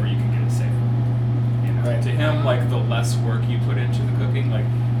whatever you can get it safe. You know, Right. to him, like the less work you put into the cooking, like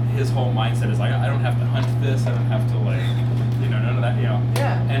his whole mindset is like, I don't have to hunt this, I don't have to like, none of that, Yeah.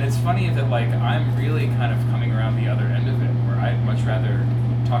 And it's funny that like I'm really kind of coming around the other end of it, where I'd much rather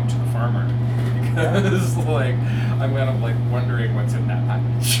talk to the farmer because like I'm kind of like wondering what's in that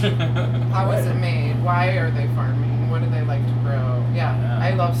package. How is it made? Why are they farming? What do they like to grow? Yeah.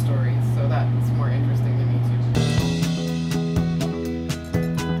 I love stories, so that's more interesting to me too.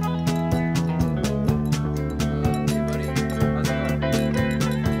 Hey buddy, how's it going?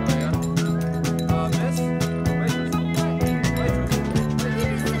 Oh yeah? Miss? Waitress? Waitress?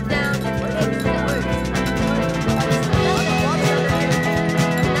 Sit down.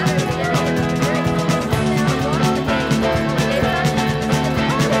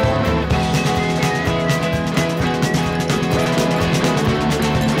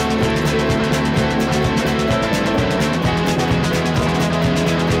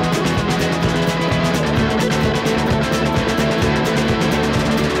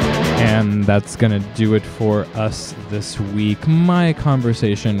 And that's going to do it for us this week. My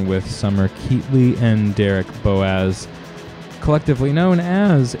conversation with Summer Keatley and Derek Boaz, collectively known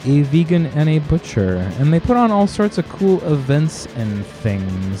as A Vegan and a Butcher. And they put on all sorts of cool events and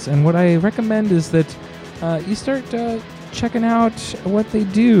things. And what I recommend is that you start checking out what they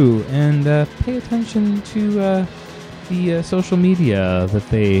do and pay attention to the social media that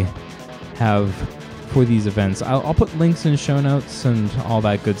they have for these events. I'll put links in show notes and all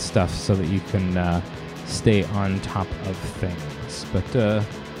that good stuff so that you can stay on top of things. But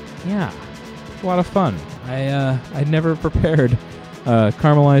yeah, a lot of fun. I'd never prepared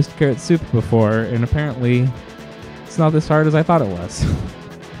caramelized carrot soup before, and apparently it's not as hard as I thought it was.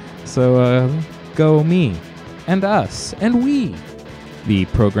 So go me, and us, and we. The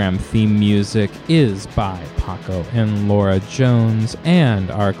program theme music is by Paco and Laura Jones, and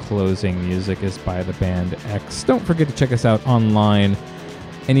our closing music is by the band X. Don't forget to check us out online,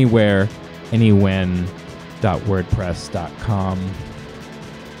 anywhere, anywhen.wordpress.com.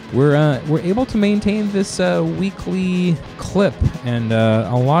 We're able to maintain this weekly clip, and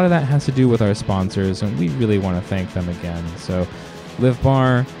a lot of that has to do with our sponsors, and we really want to thank them again. So, Live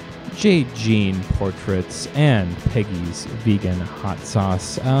Bar, Jade Jean Portraits, and Peggy's Vegan Hot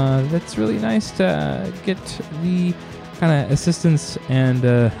Sauce. That's really nice to get the kind of assistance and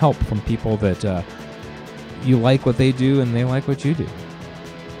help from people that you like what they do and they like what you do.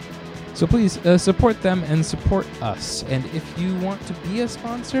 So please support them and support us. And if you want to be a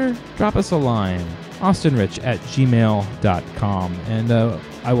sponsor, drop us a line, austinrich@gmail.com, and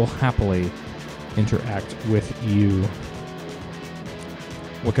I will happily interact with you.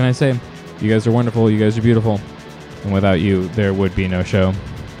 What can I say? You guys are wonderful. You guys are beautiful. And without you, there would be no show.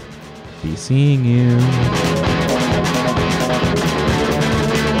 be seeing you.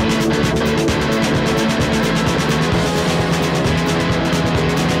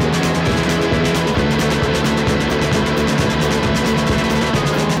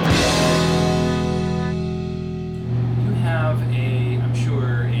 You have I'm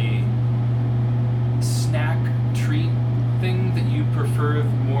sure, a snack treat thing that you prefer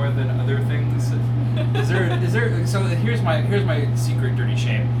more than other things. Is there? So here's my secret dirty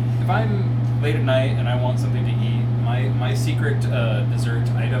shame. If I'm late at night and I want something to eat, my secret dessert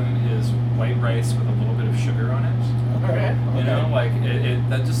item is white rice with a little bit of sugar on it. Okay. You know, like it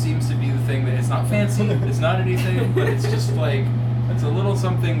that just seems to be the thing that it's not fancy, it's not anything, but it's just like it's a little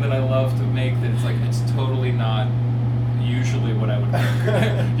something that I love to make that it's like it's totally not usually what I would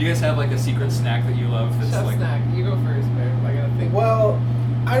make. Do you guys have like a secret snack that you love that's Chef like snack. You go first, babe. I gotta think. Well,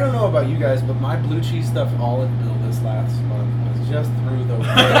 I don't know about you guys, but my blue cheese stuffed olive bill this last month was just through the roof.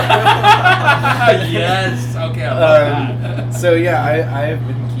 Yes. Okay, I love that. So yeah, I have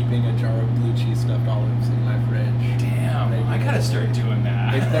been keeping a jar of blue cheese stuffed olives in my fridge. Damn, I gotta start doing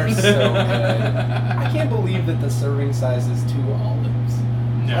that. They're so good. I can't believe that the serving size is 2 olives.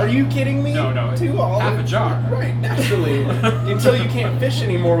 No. Are you kidding me? No, 2 olives. half a jar. Right, naturally. Until you can't fish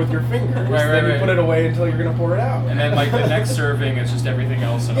anymore with your fingers. Then you Right. put it away until you're gonna pour it out. And then like the next serving is just everything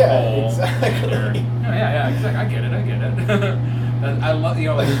else in Yeah, a bowl. exactly. And yeah, exactly. I get it. And I love,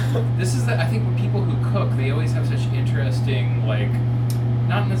 like, this is I think when people who cook, they always have such interesting, like,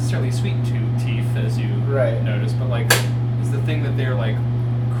 not necessarily sweet teeth, as you Right. notice, but like, it's the thing that they're like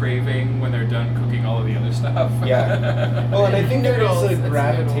craving when they're done cooking all of the other stuff. Yeah. Well, and I think there Noodles, is it's a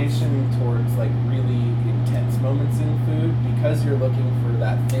gravitation towards like really intense moments in food because you're looking for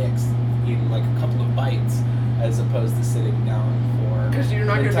that fix in like a couple of bites as opposed to sitting down for. Because you're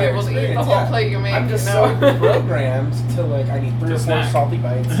not an going to be entire able to eat the experience. whole Yeah. plate you make. I'm just you so know? programmed to like I need 3 To or 4 snack. salty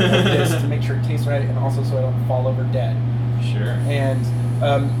bites of this to make sure it tastes right and also so I don't fall over dead. Sure. And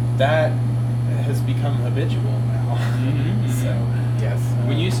that has become habitual now. Mhm. So. Yes.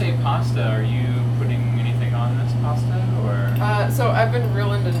 When you say pasta, are you putting anything on this pasta, or? So I've been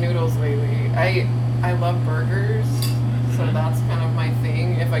real into noodles lately. I love burgers, so that's kind of my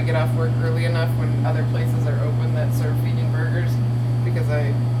thing. If I get off work early enough when other places are open that serve vegan burgers, because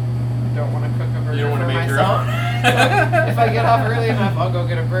I don't want to cook a burger You don't want for to make myself. your own. If I get off early enough, I'll go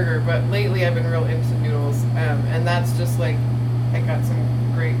get a burger. But lately, I've been real into noodles, and that's just like I got some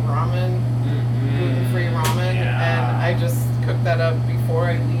great ramen, gluten-free ramen, and I just cook that up before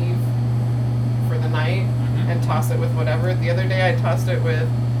I leave for the night and toss it with whatever. The other day, I tossed it with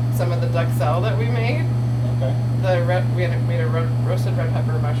some of the duxelle that we made. Okay. We made a roasted red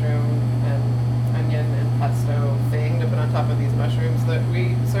pepper, mushroom, and onion and pesto thing to put on top of these mushrooms that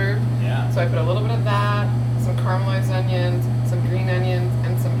we served. Yeah. So I put a little bit of that, some caramelized onions, some green onions,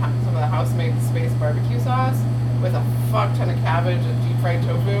 and some of the house-made space barbecue sauce with a fuck ton of cabbage and deep fried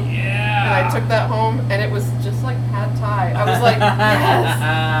tofu. Yeah. And I took that home, and it was just like pad thai. I was like, yes.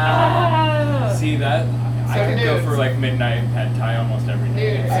 Ah. See that? I So could go nudes. for like midnight pad thai almost every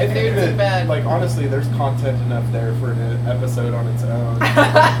day. Nudes. I think Nudes in that, bed. like, honestly, there's content enough there for an episode on its own.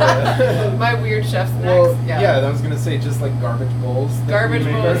 My weird chef snacks. Well, yeah. I was gonna say just like garbage bowls. that Garbage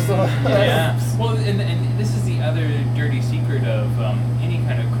we make bowls. ourselves. Yeah. Well, and this is the other dirty secret of any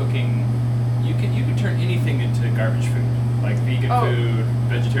kind of cooking. You can turn anything into garbage food, like vegan Oh. food,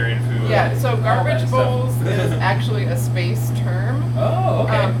 vegetarian food. Yeah, so all that garbage stuff. bowls is actually a space term. Oh,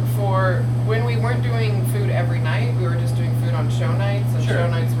 okay. For when we weren't doing food every night, we were just doing food on show nights, and Sure. show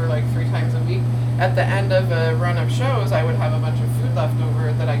nights were like 3 times a week. At the end of a run of shows, I would have a bunch of food left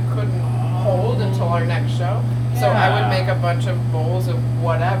over that I couldn't hold until our next show. So I would Yeah. make a bunch of bowls of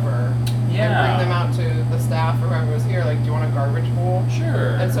whatever and Yeah. bring them out to the staff or whoever was here, like, do you want a garbage bowl?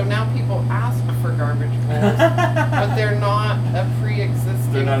 Sure. And so now people ask for garbage bowls, but they're not a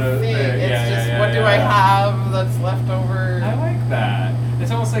pre-existing They're not a- thing. yeah, It's yeah, just, yeah, what do yeah. I have that's left over? I like that.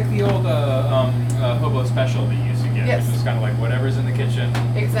 It's almost like the old hobo special that you used to get. Yes. It's just kind of like whatever's in the kitchen.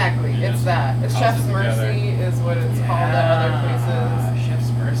 Exactly, You it's just that. It's toss Chef's it together. Mercy is what it's called at other places.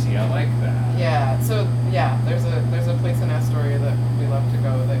 Chef's Mercy, I like that. Yeah, so yeah, there's a place in Astoria that we love to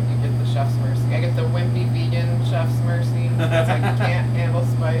go that you get the Chef's Mercy. I get the wimpy vegan Chef's Mercy. It's like you can't handle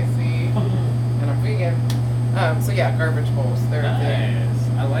spicy, and I'm vegan. So yeah, garbage bowls. They're a thing.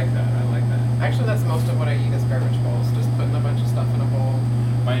 Nice. I like that. Actually, that's most of what I eat is garbage bowls. Just putting a bunch of stuff in a bowl.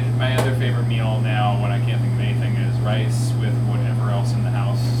 My other favorite meal now, when I can't think of anything, is rice with whatever else in the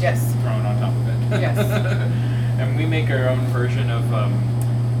house Yes. thrown on top of it. Yes. And we make our own version of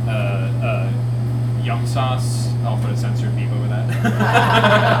yum sauce. I'll put a censored beep over that.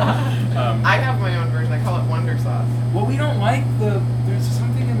 I have my own version. I call it Wonder Sauce. Well, we don't like there's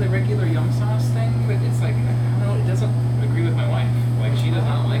something in the regular yum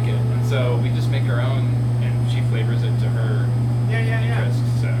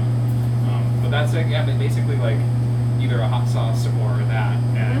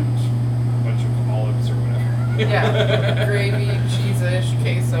Yeah, gravy, cheese-ish,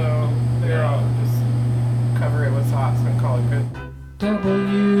 queso. They're all just cover it with sauce and call it good.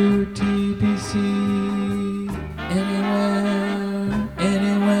 WTBC,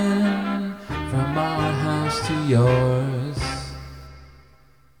 anywhere, from our house to yours.